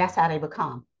that's how they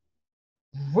become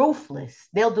ruthless.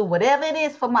 They'll do whatever it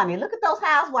is for money. Look at those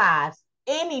housewives,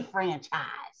 any franchise.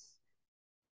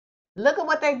 Look at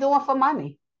what they're doing for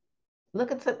money.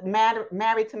 Look at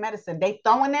Married to Medicine. They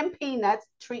throwing them peanuts,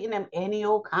 treating them any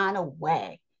old kind of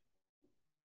way.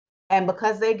 And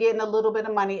because they're getting a little bit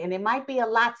of money, and it might be a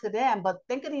lot to them, but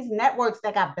think of these networks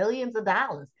that got billions of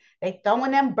dollars. They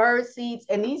throwing them bird seeds,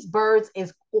 and these birds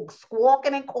is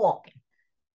squawking and quawking.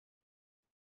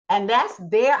 And that's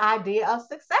their idea of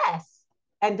success.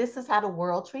 And this is how the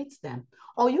world treats them.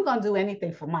 Oh, you're going to do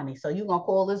anything for money. So you're going to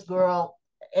call this girl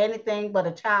anything but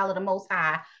a child of the Most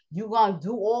High. You're going to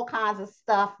do all kinds of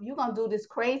stuff. You're going to do this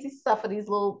crazy stuff for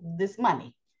this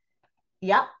money.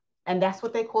 Yep. And that's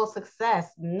what they call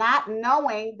success, not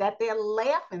knowing that they're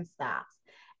laughing stocks.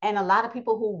 And a lot of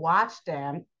people who watch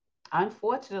them,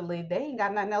 unfortunately, they ain't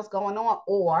got nothing else going on,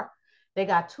 or they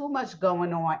got too much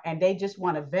going on and they just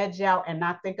want to veg out and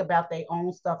not think about their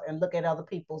own stuff and look at other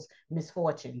people's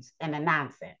misfortunes and the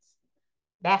nonsense.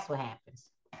 That's what happens.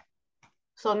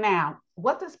 So now,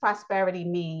 what does prosperity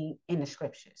mean in the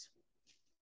scriptures?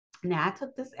 Now, I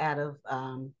took this out of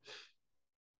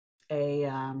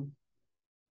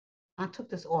I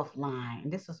took this offline.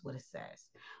 This is what it says.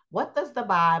 What does the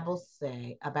Bible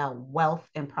say about wealth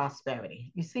and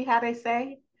prosperity? You see how they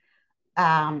say?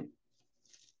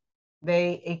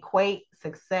 They equate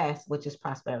success, which is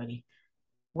prosperity,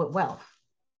 with wealth.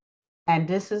 And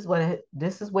this is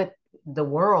what the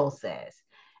world says.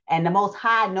 And the Most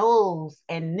High knows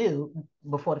and knew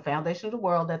before the foundation of the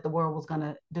world that the world was going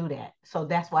to do that. So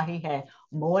that's why he had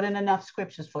more than enough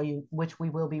scriptures for you, which we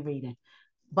will be reading.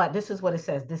 But this is what it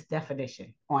says, this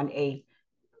definition on a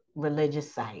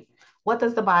religious site. What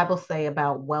does the Bible say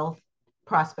about wealth,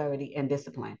 prosperity, and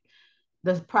discipline?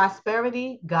 The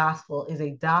prosperity gospel is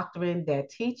a doctrine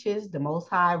that teaches the Most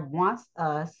High wants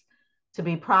us to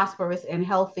be prosperous and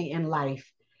healthy in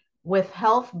life, with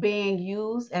health being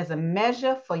used as a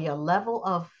measure for your level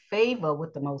of favor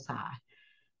with the Most High.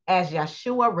 As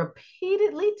Yeshua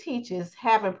repeatedly teaches,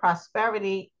 having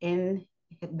prosperity in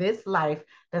this life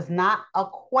does not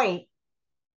equate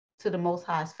to the Most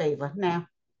High's favor. Now,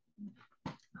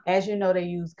 as you know, they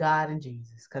use God and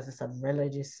Jesus because it's a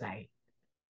religious site.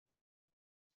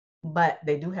 But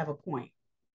they do have a point.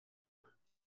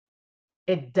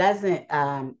 It doesn't,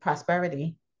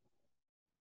 prosperity,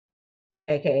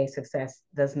 aka success,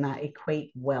 does not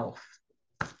equate wealth.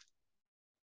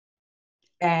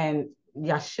 And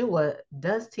Yeshua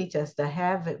does teach us to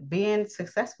have it, being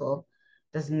successful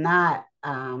does not,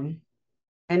 in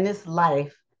this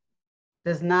life,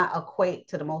 does not equate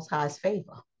to the Most High's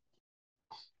favor.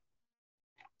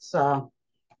 So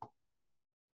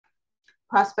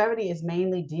prosperity is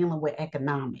mainly dealing with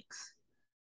economics,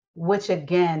 which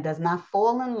again does not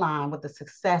fall in line with the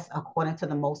success according to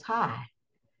the Most High.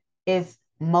 It's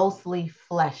mostly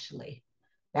fleshly.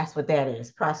 That's what that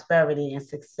is. Prosperity and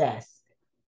success.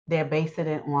 They're basing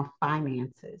it on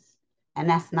finances. And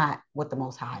that's not what the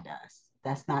Most High does.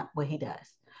 That's not what he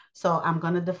does. So I'm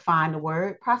going to define the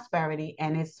word prosperity,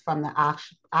 and it's from the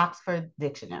Oxford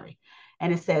Dictionary.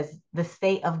 And it says the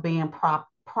state of being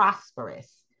prosperous.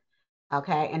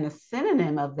 Okay. And the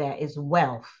synonym of that is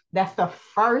wealth. That's the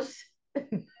first,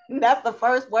 that's the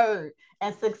first word.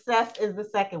 And success is the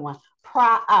second one.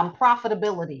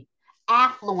 Profitability,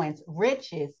 affluence,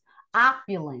 riches,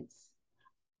 opulence,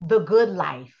 the good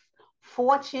life,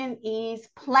 fortune, ease,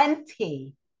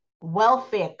 plenty,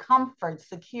 welfare, comfort,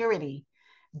 security,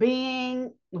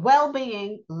 being, well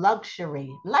being,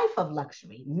 luxury, life of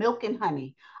luxury, milk and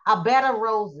honey, a bed of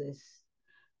roses.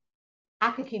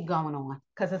 I could keep going on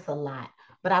because it's a lot,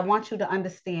 but I want you to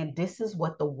understand this is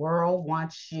what the world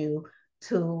wants you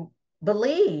to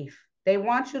believe. They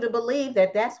want you to believe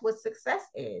that that's what success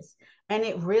is. And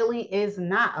it really is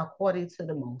not according to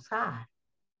the Most High.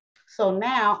 So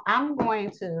now I'm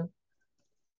going to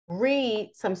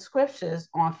read some scriptures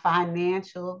on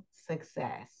financial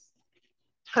success.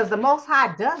 Because the Most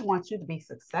High does want you to be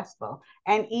successful.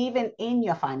 And even in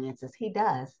your finances, he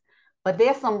does. But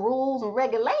there's some rules and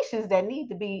regulations that need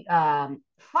to be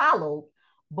followed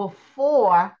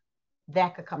before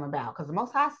that could come about. Because the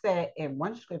Most High said in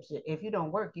one scripture, if you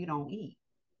don't work, you don't eat.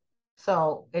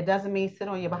 So it doesn't mean sit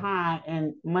on your behind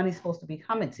and money's supposed to be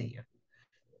coming to you.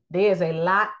 There's a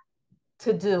lot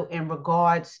to do in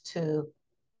regards to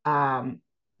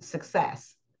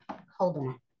success. Hold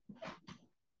on.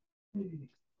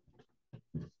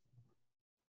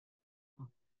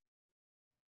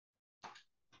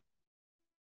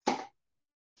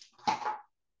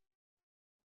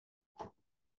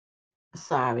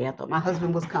 Sorry, I thought my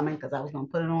husband was coming because I was going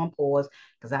to put it on pause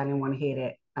because I didn't want to hear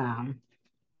that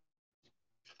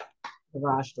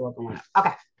garage door going up.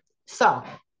 Okay, so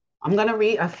I'm going to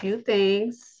read a few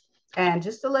things. And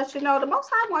just to let you know, the Most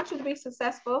High wants you to be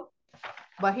successful,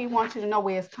 but he wants you to know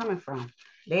where it's coming from.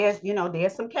 There's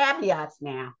some caveats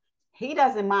now. He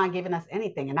doesn't mind giving us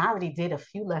anything. And I already did a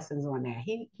few lessons on that.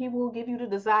 He will give you the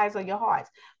desires of your hearts,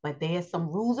 but there's some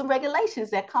rules and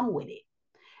regulations that come with it.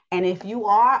 And if you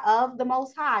are of the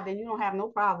Most High, then you don't have no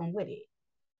problem with it.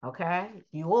 Okay?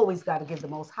 You always got to give the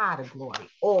Most High the glory,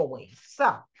 always.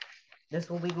 So, this is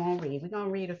what we're going to read. We're going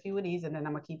to read a few of these and then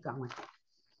I'm going to keep going.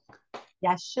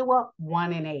 Yeshua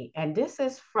 1 and 8. And this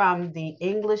is from the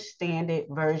English Standard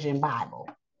Version Bible.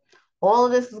 All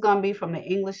of this is going to be from the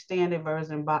English Standard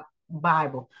Version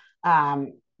Bible.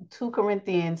 2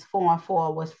 Corinthians 4 and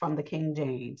 4 was from the King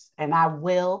James. And I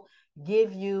will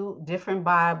give you different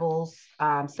Bibles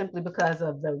simply because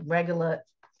of the regular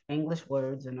English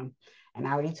words in them. And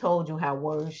I already told you how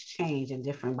words change in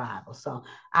different Bibles. So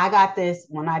I got this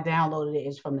when I downloaded it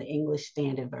is from the English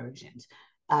Standard Versions.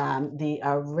 The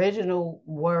original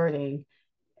wording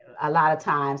a lot of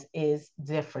times is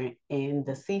different in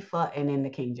the Sefer and in the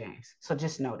King James. So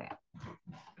just know that.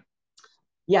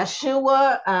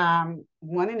 Yeshua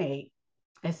 1 and 8,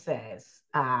 it says,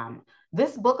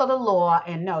 this book of the law,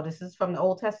 and no, this is from the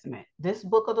Old Testament. This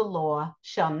book of the law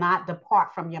shall not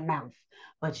depart from your mouth,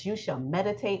 but you shall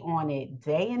meditate on it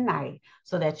day and night,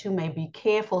 so that you may be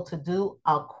careful to do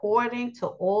according to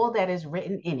all that is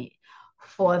written in it.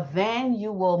 For then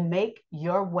you will make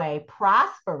your way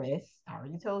prosperous. I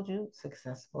already told you,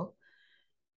 successful.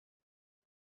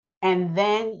 And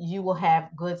then you will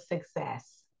have good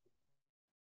success.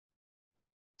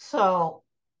 So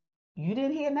you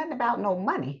didn't hear nothing about no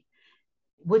money.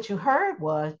 What you heard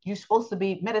was you're supposed to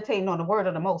be meditating on the word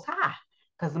of the Most High,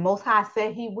 because the Most High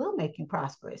said he will make you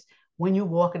prosperous when you're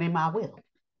walking in my will.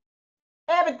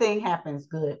 Everything happens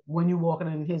good when you're walking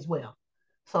in his will.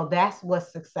 So that's what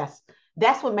success,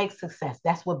 that's what makes success.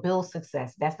 That's what builds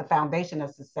success. That's the foundation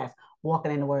of success,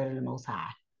 walking in the word of the Most High.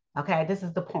 Okay, this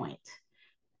is the point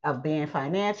of being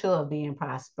financial, of being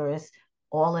prosperous.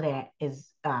 All of that is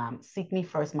seek me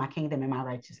first, my kingdom and my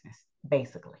righteousness,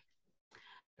 basically.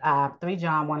 3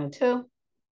 John 1 and 2.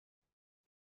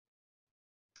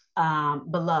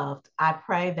 Beloved, I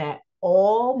pray that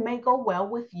all may go well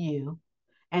with you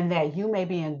and that you may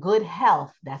be in good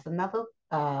health. That's another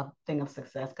thing of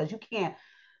success, because you can't,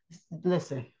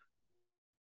 listen,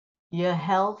 your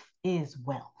health is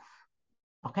wealth,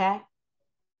 okay?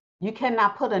 You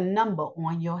cannot put a number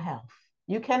on your health.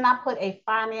 You cannot put a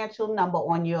financial number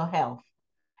on your health.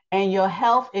 And your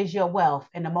health is your wealth,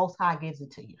 and the Most High gives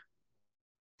it to you.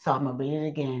 So I'm going to read it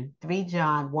again. 3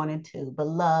 John 1 and 2.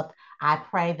 Beloved, I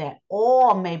pray that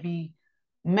all may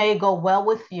go well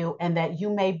with you and that you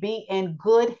may be in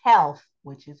good health,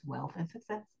 which is wealth and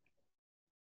success,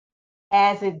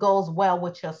 as it goes well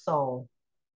with your soul.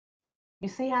 You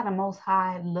see how the Most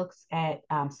High looks at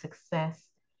success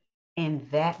in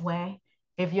that way?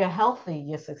 If you're healthy,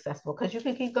 you're successful because you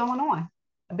can keep going on,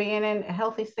 being in a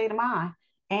healthy state of mind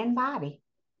and body.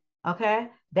 Okay?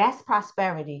 That's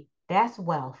prosperity. That's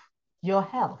wealth, your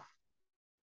health.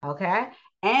 Okay?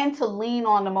 And to lean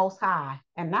on the Most High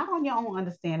and not on your own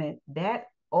understanding, that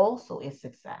also is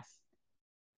success.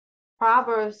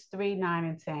 Proverbs 3, 9,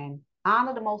 and 10.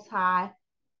 Honor the Most High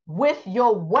with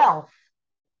your wealth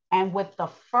and with the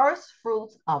first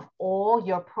fruits of all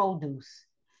your produce.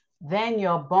 Then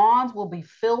your barns will be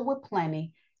filled with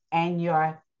plenty, and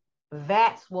your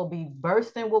vats will be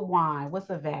bursting with wine. What's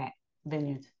a vat?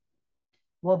 Vineyards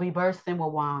will be bursting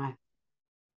with wine,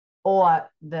 or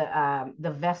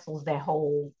the vessels that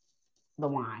hold the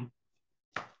wine.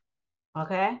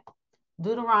 Okay.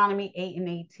 Deuteronomy 8 and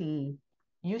 18.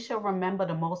 You shall remember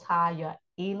the Most High, your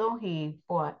Elohim,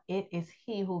 for it is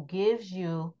He who gives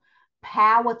you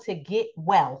power to get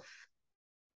wealth,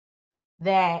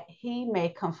 that He may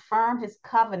confirm His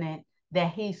covenant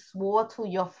that He swore to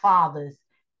your fathers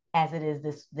as it is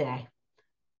this day.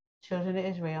 Children of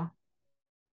Israel,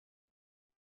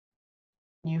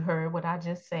 you heard what I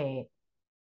just said.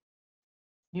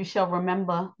 You shall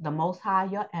remember the Most High,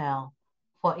 your El,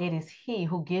 for it is He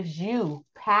who gives you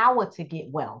power to get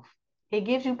wealth. He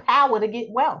gives you power to get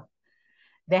wealth,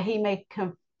 that He may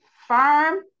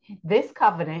confirm this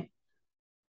covenant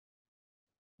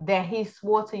that He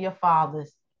swore to your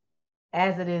fathers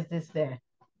as it is this day.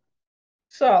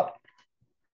 So,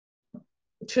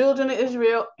 children of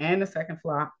Israel and the second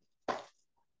flock,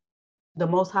 the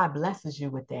Most High blesses you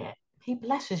with that. He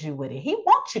blesses you with it. He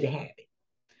wants you to have it.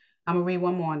 I'm going to read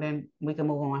one more and then we can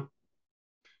move on.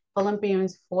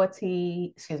 Philippians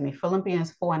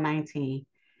 4:19.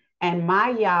 And my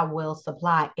Yah will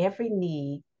supply every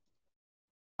need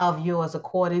of yours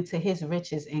according to His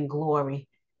riches and glory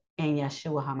in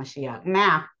Yeshua HaMashiach.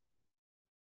 Now,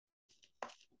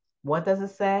 what does it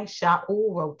say?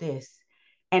 Shaul wrote this.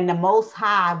 And the Most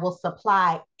High will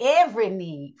supply every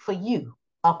need for you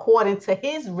according to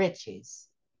His riches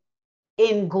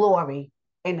in glory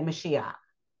in the Mashiach.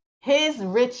 His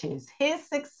riches, His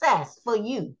success for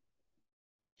you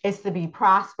is to be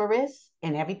prosperous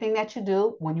in everything that you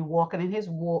do when you're walking in His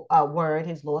word,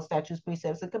 His law, statutes,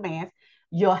 precepts, and commands.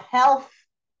 Your health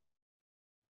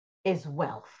is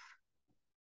wealth.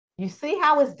 You see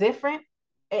how it's different?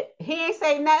 He ain't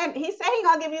saying nothing. He said He's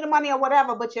gonna give you the money or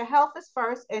whatever, but your health is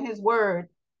first, and His word.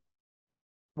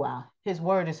 Well, His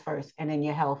word is first, and then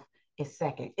your health is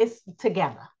second. It's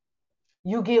together.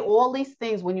 You get all these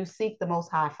things when you seek the Most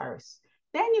High first.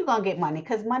 Then you're gonna get money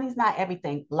because money's not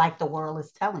everything, like the world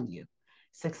is telling you.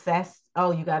 Success,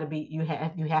 oh, you have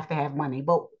to have money,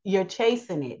 but you're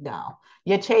chasing it though.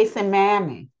 You're chasing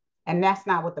mammon, and that's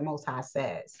not what the Most High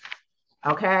says.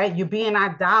 Okay, you're being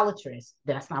idolatrous.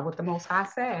 That's not what the Most High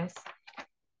says.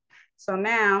 So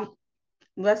now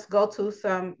let's go to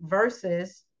some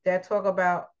verses that talk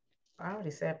about, I already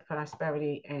said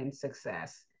prosperity and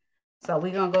success. So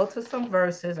we're going to go to some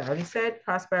verses. I already said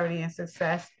prosperity and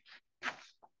success.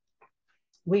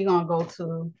 We're going to go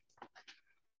to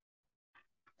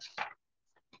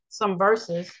some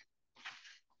verses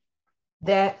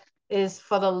that is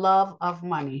for the love of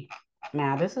money.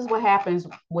 Now, this is what happens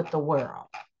with the world.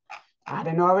 I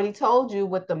done already told you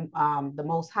what the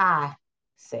Most High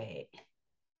said.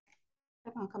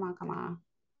 Come on.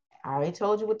 I already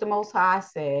told you what the Most High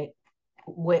said,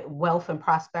 what wealth and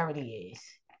prosperity is.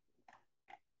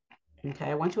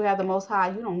 Okay, once you have the Most High,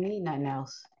 you don't need nothing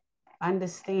else.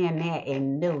 Understand that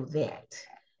and know that.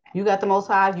 You got the Most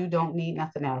High, you don't need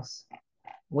nothing else.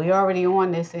 We already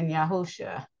on this in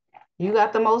Yahusha. You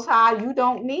got the Most High, you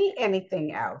don't need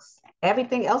anything else.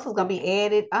 Everything else is going to be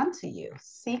added unto you.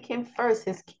 Seek Him first,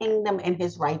 His kingdom and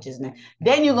His righteousness.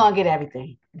 Then you're going to get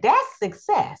everything. That's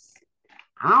success.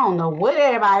 I don't know what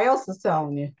everybody else is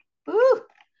telling you. Ooh.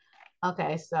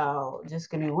 Okay, so just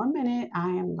give me 1 minute. I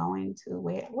am going to,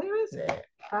 where is it?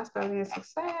 Prosperity and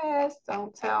success.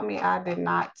 Don't tell me I did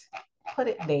not put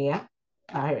it there.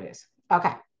 Oh, here it is.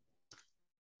 Okay.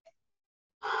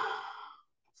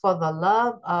 For the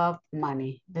love of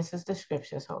money. This is the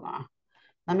scriptures. Hold on.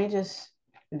 Let me just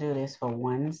do this for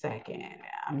 1 second.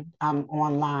 I'm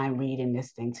online reading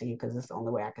this thing to you because it's the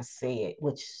only way I can see it,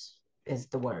 which is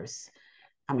the worst.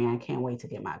 I mean, I can't wait to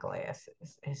get my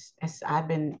glasses. I've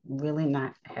been really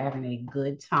not having a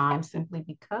good time simply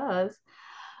because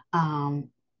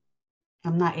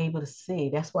I'm not able to see.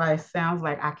 That's why it sounds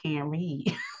like I can't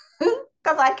read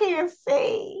because I can't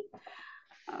see.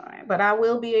 All right, but I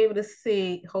will be able to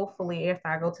see hopefully after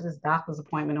I go to this doctor's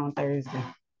appointment on Thursday.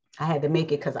 I had to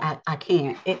make it because I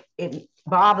can't. It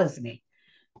bothers me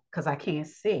because I can't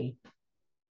see.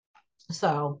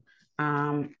 So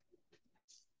I'm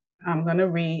gonna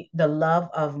read The Love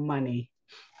of Money.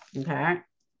 Okay.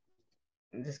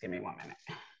 Just give me 1 minute.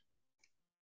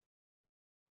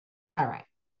 All right.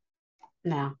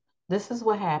 Now, this is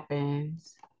what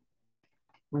happens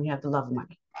when you have the love of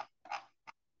money.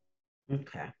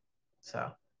 Okay.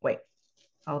 So wait.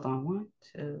 Hold on. 1,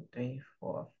 2, 3,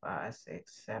 4, 5,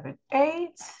 6, 7, 8.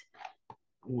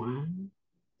 1.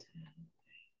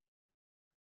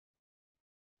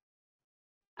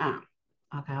 Ah.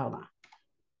 Okay, hold on.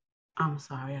 I'm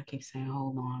sorry, I keep saying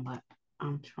hold on, but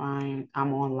I'm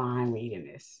online reading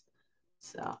this.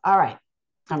 So, all right,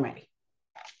 I'm ready.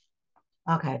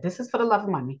 Okay, this is for the love of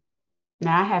money.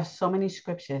 Now, I have so many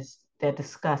scriptures that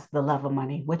discuss the love of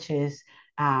money, which is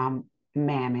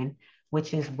mammon,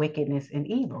 which is wickedness and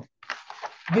evil.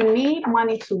 You need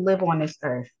money to live on this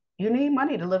earth. You need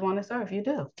money to live on this earth. You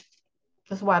do.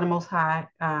 That's why the Most High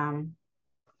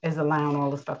is allowing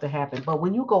all the stuff to happen. But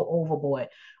when you go overboard,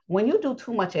 when you do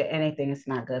too much of anything, it's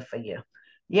not good for you.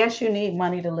 Yes, you need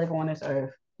money to live on this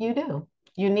earth. You do.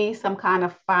 You need some kind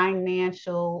of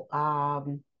financial,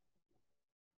 I'm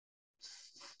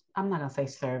not going to say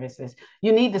services.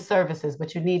 You need the services,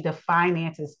 but you need the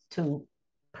finances to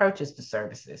purchase the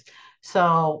services.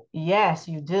 So, yes,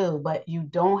 you do, but you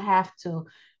don't have to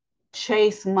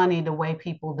chase money the way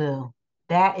people do.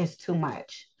 That is too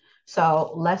much.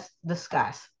 So, let's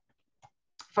discuss.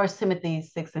 First Timothy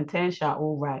 6 and 10,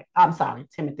 Shaul writes, I'm sorry,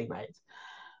 Timothy writes,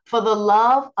 for the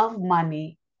love of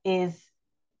money is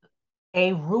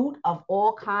a root of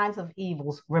all kinds of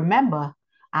evils. Remember,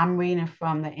 I'm reading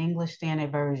from the English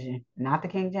Standard Version, not the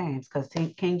King James, because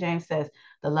King James says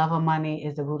the love of money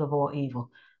is the root of all evil.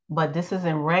 But this is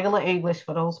in regular English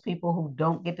for those people who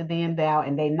don't get the D and Dow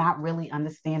and they not really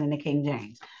understanding the King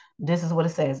James. This is what it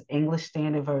says, English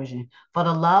Standard Version. For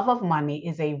the love of money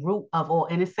is a root of all,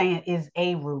 and it's saying is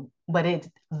a root, but it's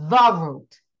the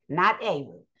root, not a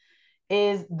root,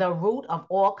 is the root of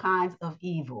all kinds of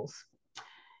evils.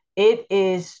 It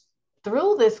is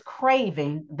through this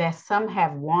craving that some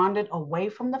have wandered away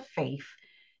from the faith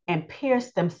and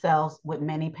pierced themselves with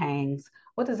many pangs.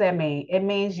 What does that mean? It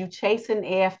means you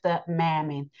chasing after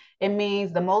mammon. It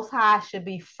means the Most High should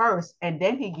be first, and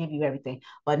then He give you everything.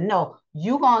 But no,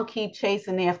 you gonna keep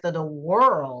chasing after the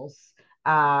world's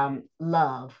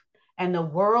love, and the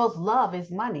world's love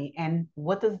is money. And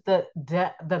what does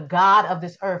the God of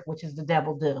this earth, which is the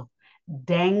devil, do?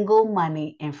 Dangle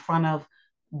money in front of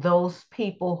those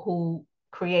people who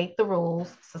create the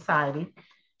rules, society,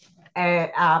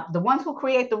 and the ones who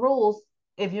create the rules,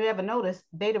 if you ever notice,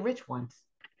 they the rich ones,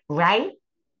 right?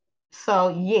 So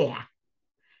yeah,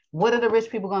 what are the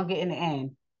rich people gonna get in the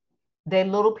end? They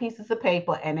little pieces of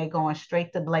paper and they going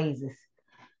straight to blazes.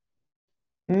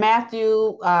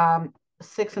 Matthew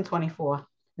 6 and 24.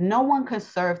 No one can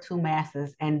serve two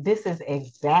masters, and this is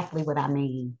exactly what I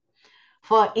mean.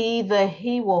 For either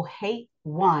he will hate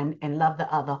one and love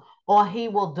the other, or he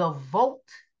will devote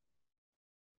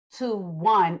to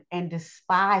one and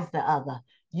despise the other.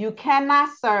 You cannot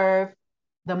serve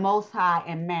the Most High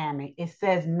and mammon. It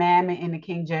says mammon in the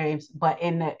King James, but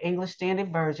in the English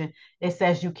Standard Version, it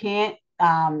says you can't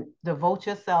devote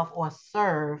yourself or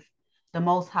serve the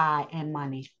Most High and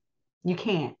money. You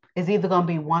can't. It's either going to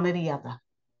be one or the other.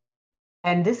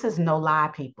 And this is no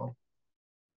lie, people.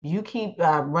 You keep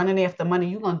running after money,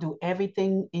 you're going to do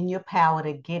everything in your power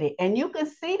to get it. And you can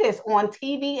see this on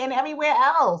TV and everywhere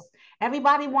else.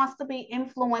 Everybody wants to be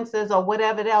influencers or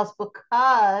whatever else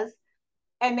because,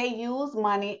 and they use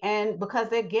money and because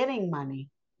they're getting money.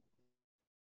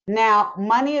 Now,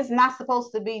 money is not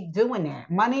supposed to be doing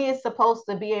that. Money is supposed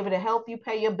to be able to help you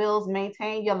pay your bills,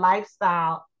 maintain your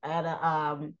lifestyle at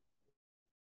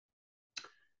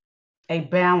a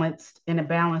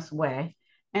balanced way,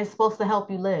 and it's supposed to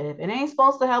help you live. It ain't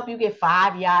supposed to help you get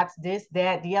 5 yachts, this,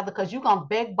 that, the other, because you're gonna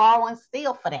beg, borrow, and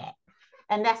steal for that.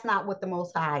 And that's not what the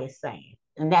Most High is saying.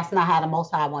 And that's not how the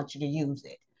Most High wants you to use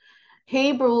it.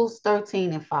 Hebrews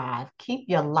 13 and 5. Keep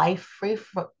your life free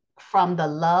from the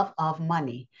love of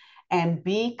money and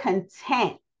be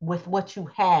content with what you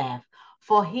have.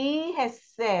 For he has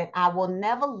said, I will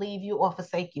never leave you or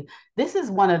forsake you. This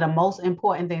is one of the most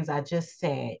important things I just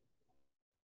said.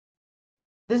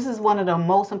 This is one of the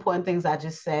most important things I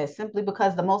just said, simply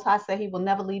because the Most High said He will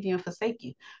never leave you and forsake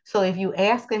you. So if you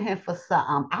asking Him for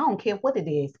something, I don't care what it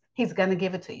is, He's going to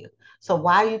give it to you. So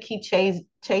why you keep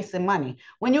chasing money?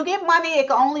 When you get money, it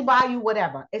can only buy you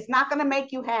whatever. It's not going to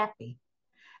make you happy.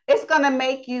 It's going to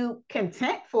make you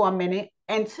content for a minute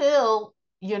until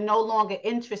you're no longer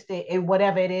interested in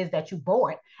whatever it is that you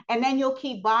bought. And then you'll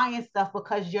keep buying stuff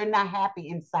because you're not happy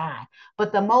inside.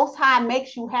 But the Most High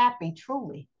makes you happy,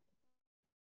 truly.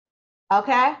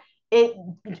 Okay? It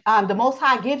the Most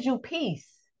High gives you peace.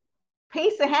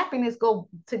 Peace and happiness go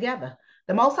together.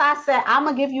 The Most High said, I'm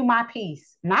going to give you my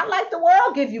peace. Not like the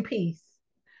world give you peace.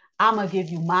 I'm going to give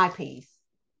you my peace.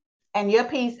 And your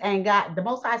peace ain't got, the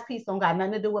Most High's peace don't got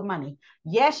nothing to do with money.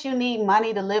 Yes, you need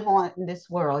money to live on in this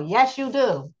world. Yes, you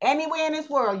do. Anywhere in this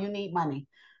world, you need money.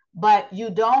 But you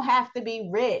don't have to be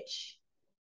rich.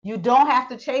 You don't have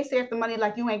to chase after money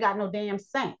like you ain't got no damn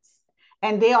sense.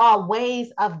 And there are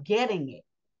ways of getting it,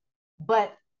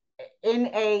 but in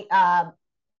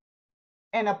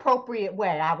an appropriate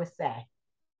way, I would say.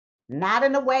 Not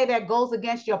in a way that goes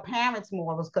against your parents'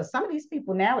 morals, because some of these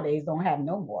people nowadays don't have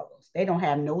no morals. They don't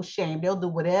have no shame. They'll do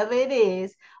whatever it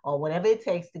is or whatever it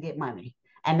takes to get money.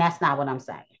 And that's not what I'm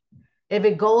saying. If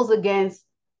it goes against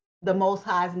the Most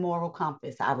High's moral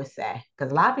compass, I would say,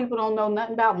 because a lot of people don't know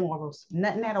nothing about morals,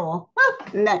 nothing at all,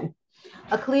 nothing.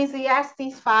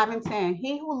 Ecclesiastes 5 and 10.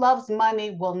 He who loves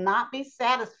money will not be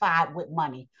satisfied with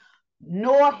money,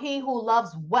 nor he who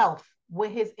loves wealth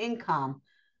with his income.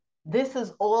 This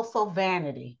is also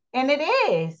vanity. And it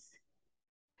is.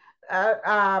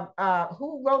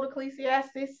 Who wrote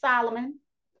Ecclesiastes? Solomon.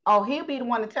 Oh, he'll be the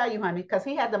one to tell you, honey, because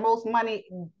he had the most money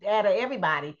out of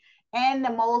everybody and the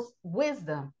most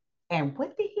wisdom. And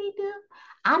what did he do?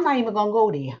 I'm not even going to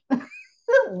go there.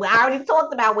 I already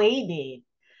talked about what he did.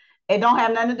 It don't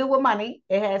have nothing to do with money.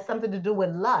 It has something to do with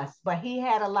lust. But he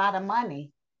had a lot of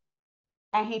money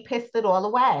and he pissed it all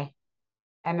away.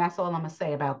 And that's all I'm going to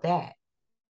say about that.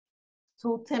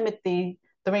 2 Timothy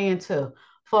 3 and 2.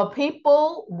 For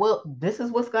people will, this is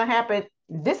what's going to happen.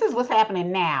 This is what's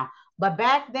happening now. But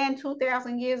back then,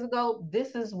 2,000 years ago,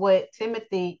 this is what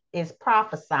Timothy is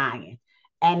prophesying.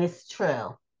 And it's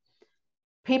true.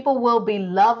 People will be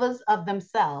lovers of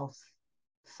themselves,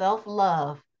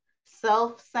 self-love,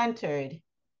 self-centered.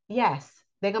 Yes,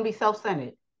 they're going to be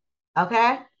self-centered.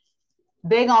 Okay?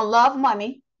 They're going to love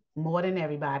money more than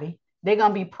everybody. They're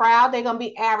going to be proud. They're going to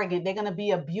be arrogant. They're going to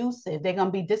be abusive. They're going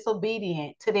to be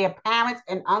disobedient to their parents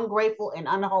and ungrateful and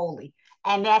unholy.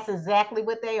 And that's exactly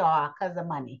what they are because of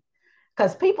money.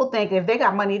 Because people think if they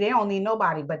got money, they don't need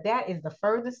nobody. But that is the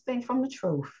furthest thing from the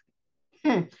truth.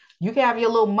 You can have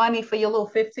your little money for your little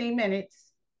 15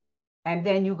 minutes and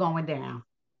then you going down.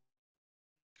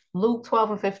 Luke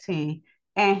 12 and 15.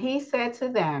 And he said to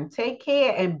them, take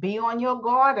care and be on your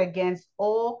guard against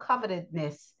all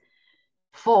covetousness.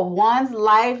 For one's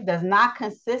life does not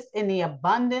consist in the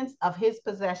abundance of his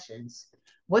possessions.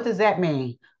 What does that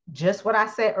mean? Just what I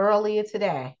said earlier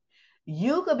today.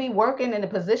 You could be working in the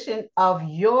position of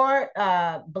your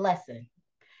blessing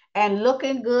and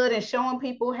looking good and showing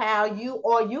people how you,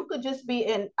 or you could just be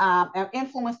an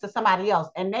influence to somebody else.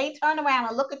 And they turn around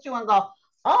and look at you and go,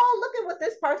 oh, look at what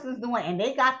this person's doing. And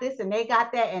they got this and they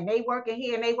got that and they working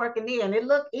here and they working there. And it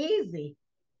look easy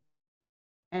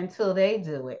until they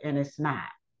do it and it's not.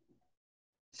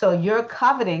 So you're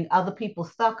coveting other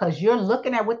people's stuff because you're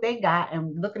looking at what they got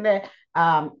and looking at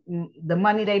the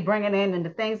money they bringing in and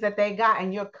the things that they got,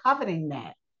 and you're coveting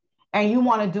that. And you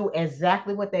want to do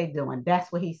exactly what they're doing.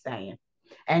 That's what he's saying.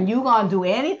 And you're going to do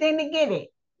anything to get it.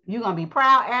 You're going to be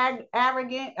proud,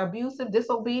 arrogant, abusive,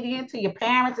 disobedient to your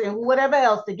parents and whatever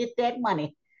else to get that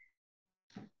money.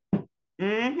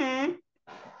 Mm-hmm.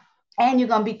 And you're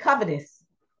going to be covetous,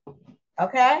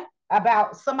 okay,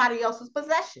 about somebody else's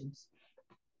possessions.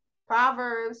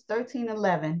 Proverbs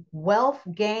 13:11. Wealth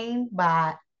gained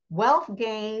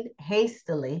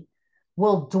hastily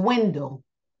will dwindle,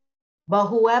 but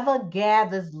whoever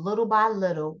gathers little by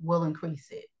little will increase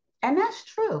it. And that's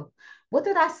true. What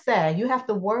did I say? You have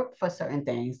to work for certain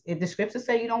things. If the scriptures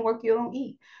say you don't work, you don't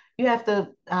eat. You have to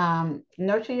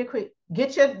nurture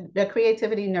the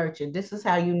creativity nurtured. This is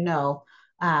how you know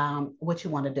what you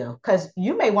want to do. Because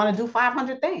you may want to do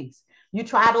 500 things. You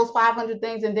try those 500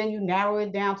 things and then you narrow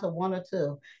it down to 1 or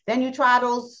 2. Then you try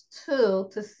those 2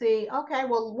 to see, okay,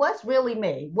 well, what's really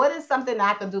me? What is something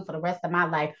I can do for the rest of my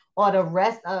life or the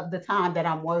rest of the time that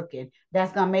I'm working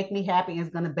that's going to make me happy and is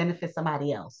going to benefit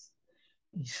somebody else?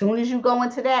 As soon as you go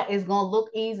into that, it's going to look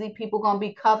easy. People going to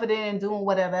be coveted and doing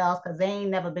whatever else because they ain't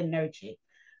never been nurtured.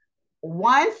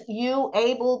 Once you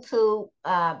able to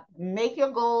make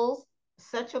your goals,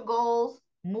 set your goals,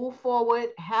 move forward,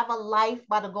 have a life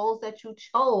by the goals that you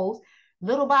chose,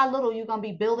 little by little, you're going to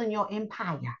be building your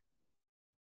empire.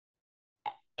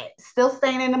 still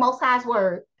staying in the Most High's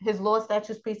word, his laws,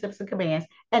 statutes, precepts, and commands,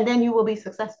 and then you will be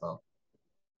successful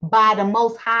by the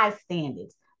Most High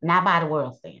standards, not by the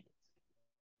world standards.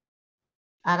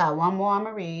 I got one more I'm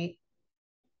going to read,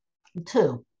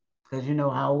 two, because you know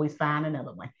I always find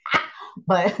another one.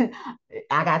 But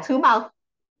I got two more,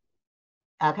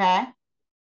 okay?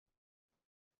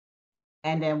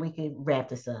 And then we can wrap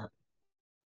this up.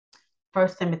 1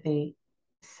 Timothy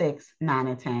 6, 9,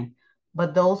 and 10.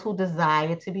 But those who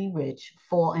desire to be rich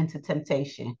fall into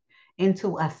temptation,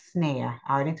 into a snare.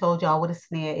 I already told y'all what a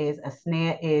snare is. A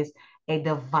snare is a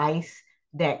device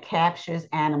that captures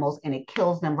animals and it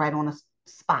kills them right on the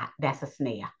spot. That's a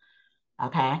snare.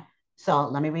 Okay. So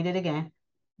let me read it again.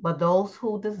 But those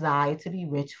who desire to be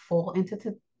rich fall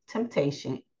into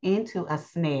temptation, into a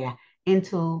snare,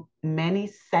 into many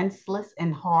senseless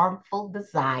and harmful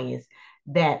desires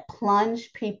that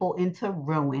plunge people into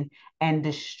ruin and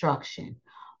destruction.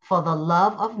 For the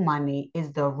love of money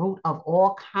is the root of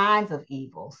all kinds of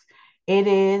evils. It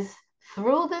is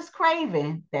through this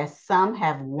craving that some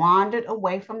have wandered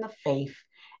away from the faith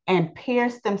and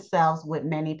pierced themselves with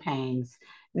many pangs.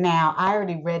 Now, I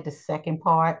already read the second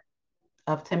part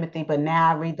of Timothy, but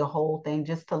now I read the whole thing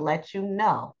just to let you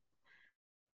know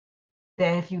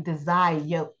that if you desire,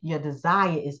 your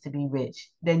desire is to be rich,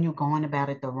 then you're going about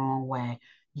it the wrong way.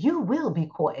 You will be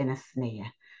caught in a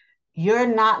snare. You're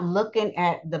not looking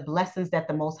at the blessings that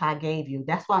the Most High gave you.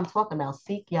 That's what I'm talking about.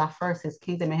 Seek Yah first, his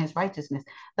kingdom and his righteousness.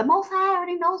 The Most High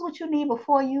already knows what you need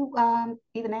before you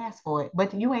even ask for it,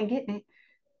 but you ain't getting it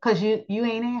because you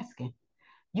ain't asking.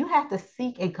 You have to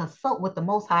seek and consult with the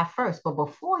Most High first. But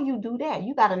before you do that,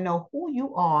 you got to know who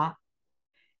you are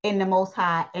in the Most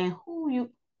High and who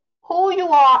you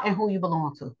are and who you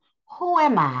belong to. Who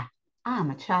am I?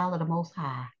 I'm a child of the Most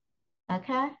High.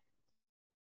 Okay?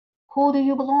 Who do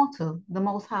you belong to? The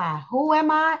Most High. Who am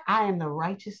I? I am the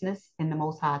righteousness in the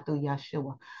Most High through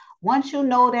Yeshua. Once you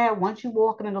know that, once you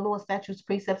walk in the Lord's statutes,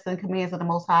 precepts, and commands of the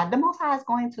Most High is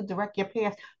going to direct your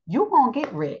path. You're going to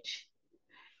get rich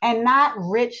and not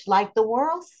rich like the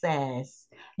world says.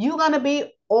 You're going to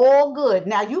be all good.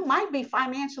 Now, you might be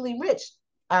financially rich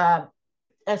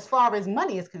as far as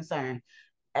money is concerned,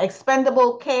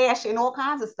 expendable cash and all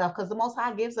kinds of stuff, because the Most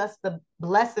High gives us the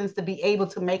blessings to be able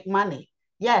to make money.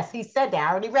 Yes, he said that.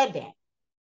 I already read that.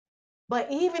 But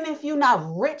even if you're not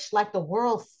rich like the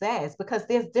world says, because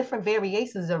there's different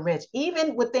variations of rich,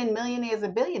 even within millionaires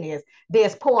and billionaires,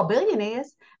 there's poor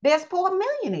billionaires, there's poor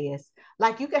millionaires.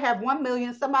 Like you could have 1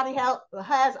 million, somebody has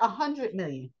 100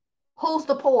 million. Who's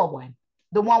the poor one?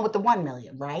 The one with the 1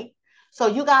 million, right? So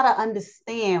you got to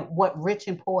understand what rich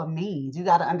and poor means. You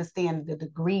got to understand the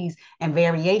degrees and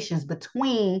variations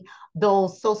between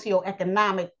those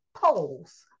socioeconomic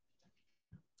poles.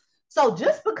 So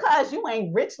just because you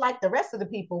ain't rich like the rest of the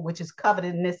people, which is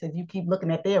covetousness, if you keep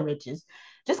looking at their riches,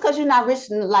 just because you're not rich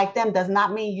like them does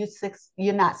not mean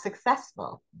you're not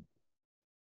successful.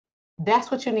 That's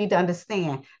what you need to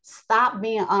understand. Stop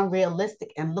being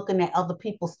unrealistic and looking at other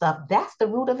people's stuff. That's the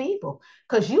root of evil.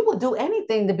 Because you will do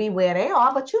anything to be where they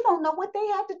are, but you don't know what they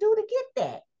have to do to get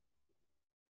that.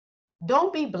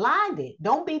 Don't be blinded.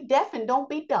 Don't be deaf and don't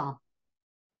be dumb.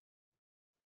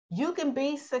 You can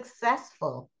be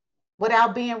successful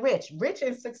without being rich. Rich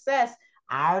and success,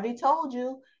 I already told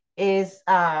you, is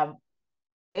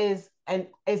is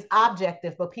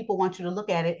objective, but people want you to look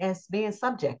at it as being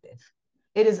subjective.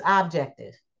 It is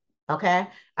objective. Okay.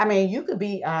 I mean, you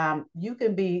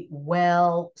can be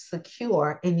well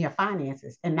secure in your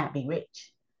finances and not be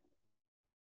rich.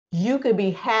 You could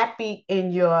be happy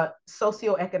in your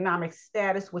socioeconomic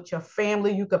status with your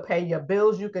family. You could pay your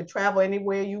bills. You could travel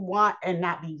anywhere you want and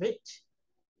not be rich,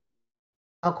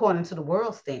 according to the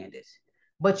world standards.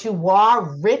 But you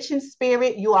are rich in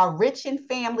spirit. You are rich in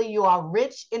family. You are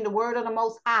rich in the word of the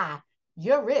Most High.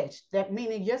 You're rich. That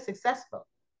meaning you're successful.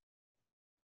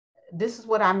 This is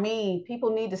what I mean.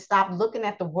 People need to stop looking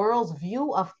at the world's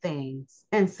view of things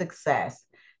and success.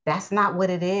 That's not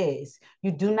what it is.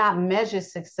 You do not measure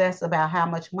success about how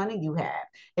much money you have.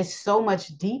 It's so much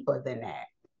deeper than that.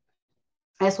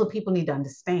 That's what people need to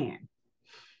understand.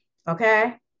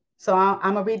 Okay? So I'm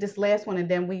gonna read this last one and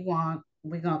then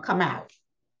we're gonna come out.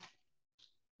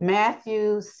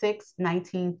 Matthew 6,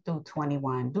 19 through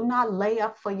 21. Do not lay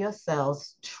up for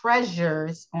yourselves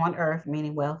treasures on earth,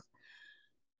 meaning wealth,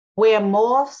 where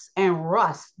moths and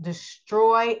rust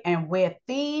destroy and where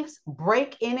thieves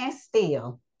break in and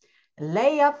steal.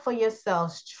 Lay up for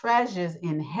yourselves treasures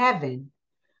in heaven,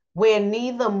 where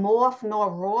neither moth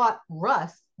nor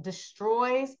rust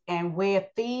destroys and where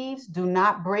thieves do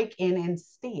not break in and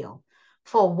steal.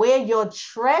 For where your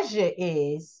treasure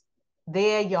is,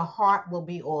 there your heart will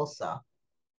be also.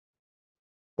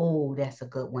 Oh, that's a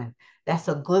good one. That's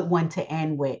a good one to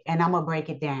end with. And I'm going to break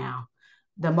it down.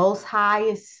 The Most High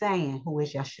is saying, who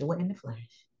is Yeshua in the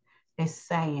flesh, is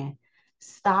saying,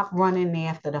 stop running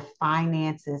after the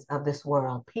finances of this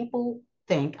world. People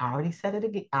think, I already said it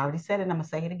again, I already said it, I'm going to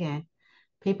say it again.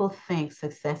 People think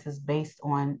success is based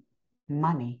on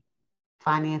money,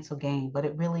 financial gain, but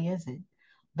it really isn't.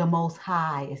 The Most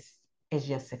High is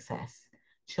your success.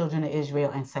 Children of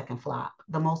Israel and second flock.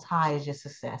 The Most High is your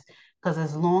success. Because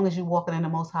as long as you're walking in the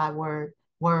Most High word,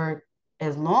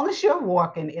 as long as you're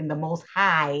walking in the Most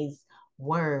High's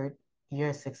word,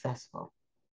 you're successful.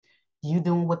 You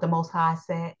doing what the Most High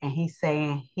said, and He's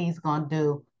saying He's gonna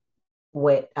do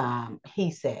what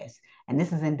He says. And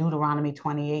this is in Deuteronomy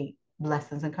 28,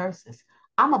 blessings and curses.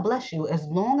 I'm gonna bless you as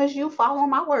long as you follow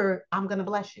my word. I'm gonna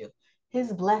bless you.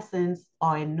 His blessings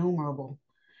are innumerable.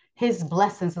 His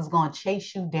blessings is going to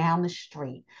chase you down the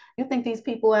street. You think these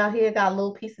people out here got a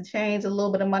little piece of change, a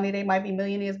little bit of money, they might be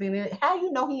millionaires, billionaires. How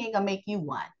you know he ain't going to make you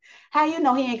one? How you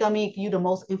know he ain't going to make you the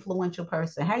most influential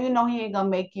person? How you know he ain't going to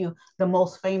make you the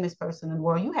most famous person in the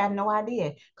world? You have no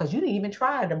idea because you didn't even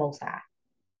try the Most High.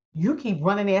 You keep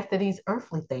running after these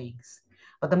earthly things.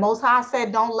 But the Most High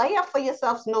said, don't lay up for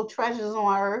yourselves no treasures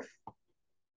on earth.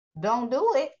 Don't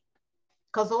do it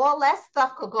because all that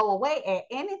stuff could go away at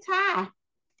any time.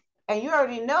 And you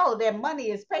already know that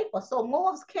money is paper, so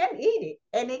moths can eat it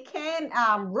and it can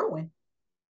ruin.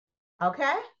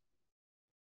 Okay?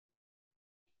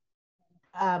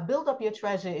 Build up your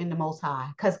treasure in the Most High.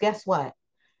 Because guess what?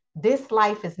 This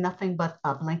life is nothing but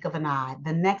a blink of an eye.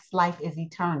 The next life is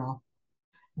eternal.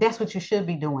 That's what you should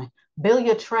be doing. Build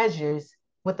your treasures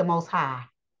with the Most High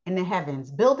in the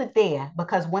heavens. Build it there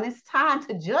because when it's time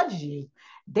to judge you,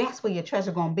 that's where your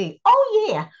treasure going to be. Oh,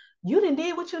 yeah. You didn't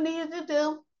do what you needed to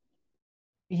do.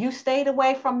 You stayed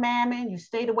away from mammon. You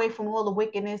stayed away from all the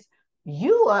wickedness.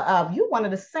 You one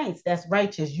of the saints that's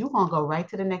righteous. You gonna go right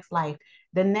to the next life.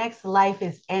 The next life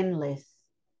is endless.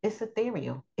 It's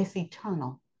ethereal. It's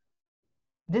eternal.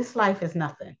 This life is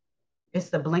nothing. It's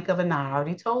the blink of an eye. I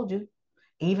already told you.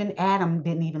 Even Adam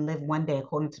didn't even live one day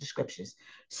according to the scriptures.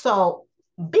 So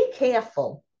be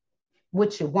careful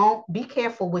what you want. Be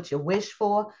careful what you wish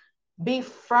for. Be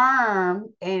firm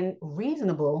and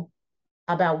reasonable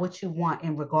about what you want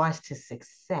in regards to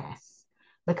success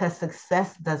because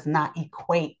success does not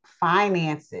equate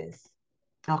finances.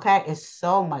 Okay, it's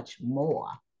so much more.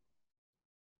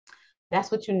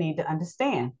 That's what you need to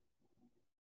understand.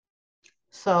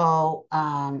 So,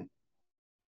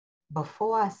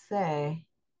 before I say,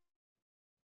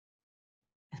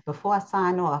 before I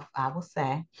sign off, I will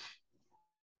say,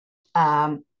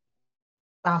 um,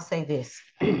 I'll say this.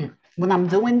 When I'm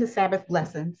doing the Sabbath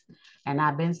lessons, and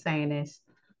I've been saying this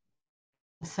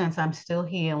since I'm still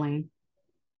healing,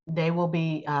 they will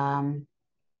be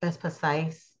as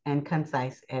precise and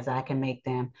concise as I can make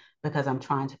them because I'm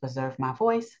trying to preserve my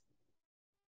voice.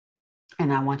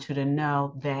 And I want you to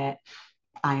know that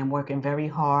I am working very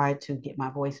hard to get my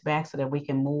voice back so that we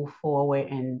can move forward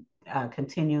and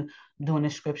continue doing the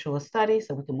scriptural study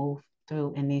so we can move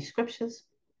through in these scriptures.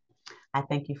 I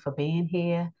thank you for being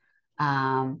here.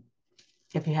 Um,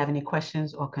 if you have any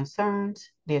questions or concerns,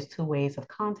 there's two ways of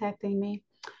contacting me.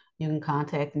 You can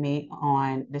contact me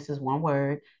on, this is one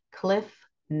word, Cliff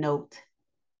Note,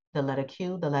 the letter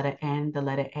Q, the letter N, the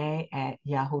letter A at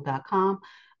yahoo.com.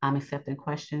 I'm accepting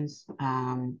questions,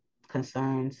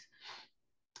 concerns,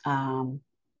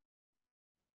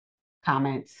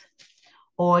 comments,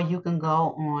 or you can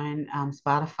go on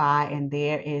Spotify and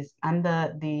there is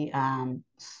under the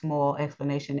small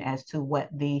explanation as to what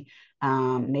the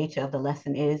nature of the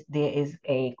lesson is, there is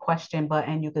a question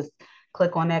button. You can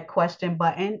click on that question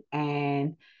button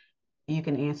and you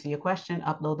can answer your question,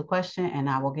 upload the question, and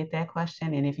I will get that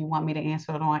question. And if you want me to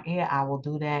answer it on air, I will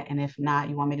do that. And if not,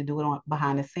 you want me to do it on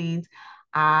behind the scenes,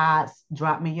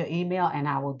 drop me your email and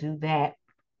I will do that.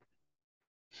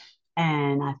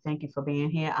 And I thank you for being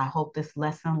here. I hope this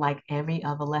lesson, like every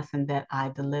other lesson that I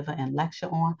deliver and lecture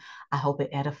on, I hope it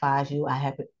edifies you.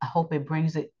 I hope it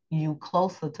brings you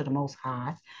closer to the Most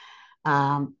High.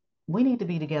 We need to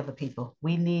be together, people.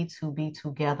 We need to be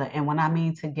together. And when I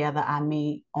mean together, I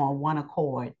mean on one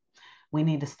accord. We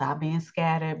need to stop being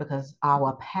scattered because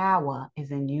our power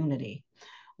is in unity.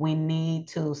 We need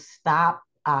to stop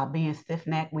being stiff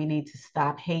necked. We need to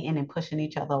stop hating and pushing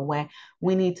each other away.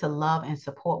 We need to love and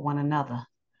support one another.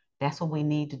 That's what we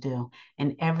need to do.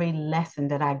 And every lesson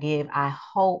that I give, I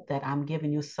hope that I'm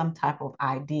giving you some type of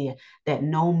idea that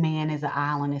no man is an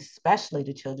island, especially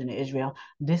the children of Israel.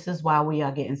 This is why we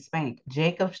are getting spanked.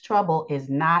 Jacob's trouble is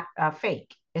not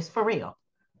fake, it's for real.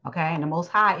 Okay. And the Most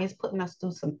High is putting us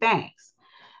through some things.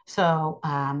 So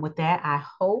with that, I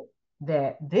hope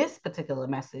that this particular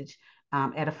message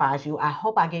edifies you. I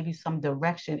hope I gave you some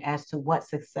direction as to what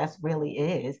success really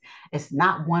is. It's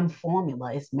not one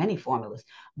formula, it's many formulas,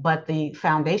 but the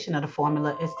foundation of the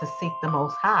formula is to seek the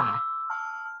Most High.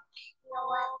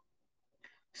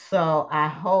 So I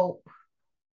hope,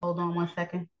 hold on one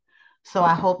second. So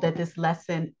I hope that this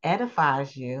lesson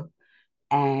edifies you.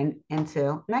 And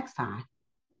until next time.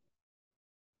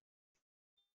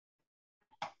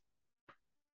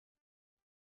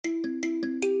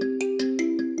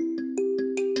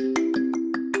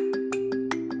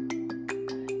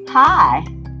 Hi.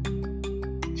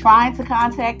 Trying to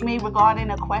contact me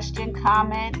regarding a question,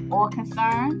 comment, or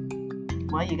concern?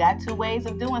 Well, you got two ways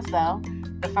of doing so.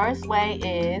 The first way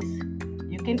is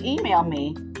you can email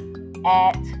me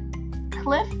at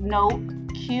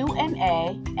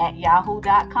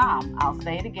cliffnoteqa@yahoo.com. I'll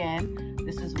say it again.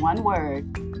 This is one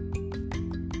word.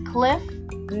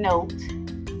 Cliffnote,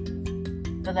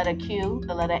 the letter Q,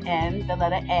 the letter N, the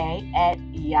letter A,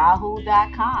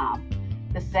 @yahoo.com.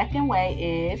 The second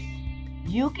way is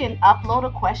you can upload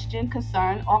a question,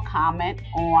 concern, or comment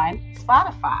on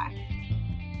Spotify.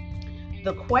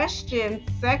 The question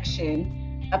section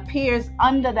appears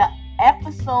under the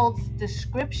episode's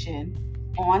description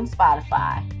on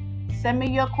Spotify. Send me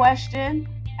your question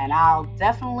and I'll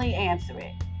definitely answer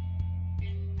it.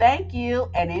 Thank you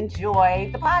and enjoy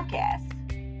the podcast.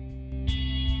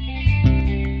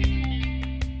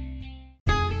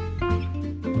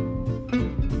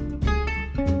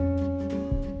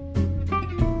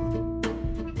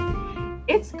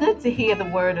 It's good to hear the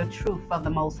word of truth of the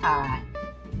Most High.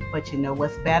 But you know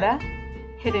what's better?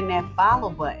 Hitting that follow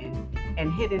button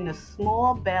and hitting the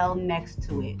small bell next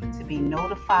to it to be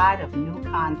notified of new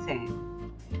content.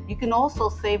 You can also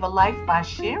save a life by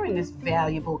sharing this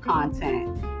valuable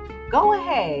content. Go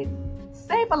ahead,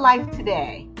 save a life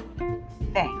today.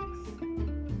 Thanks.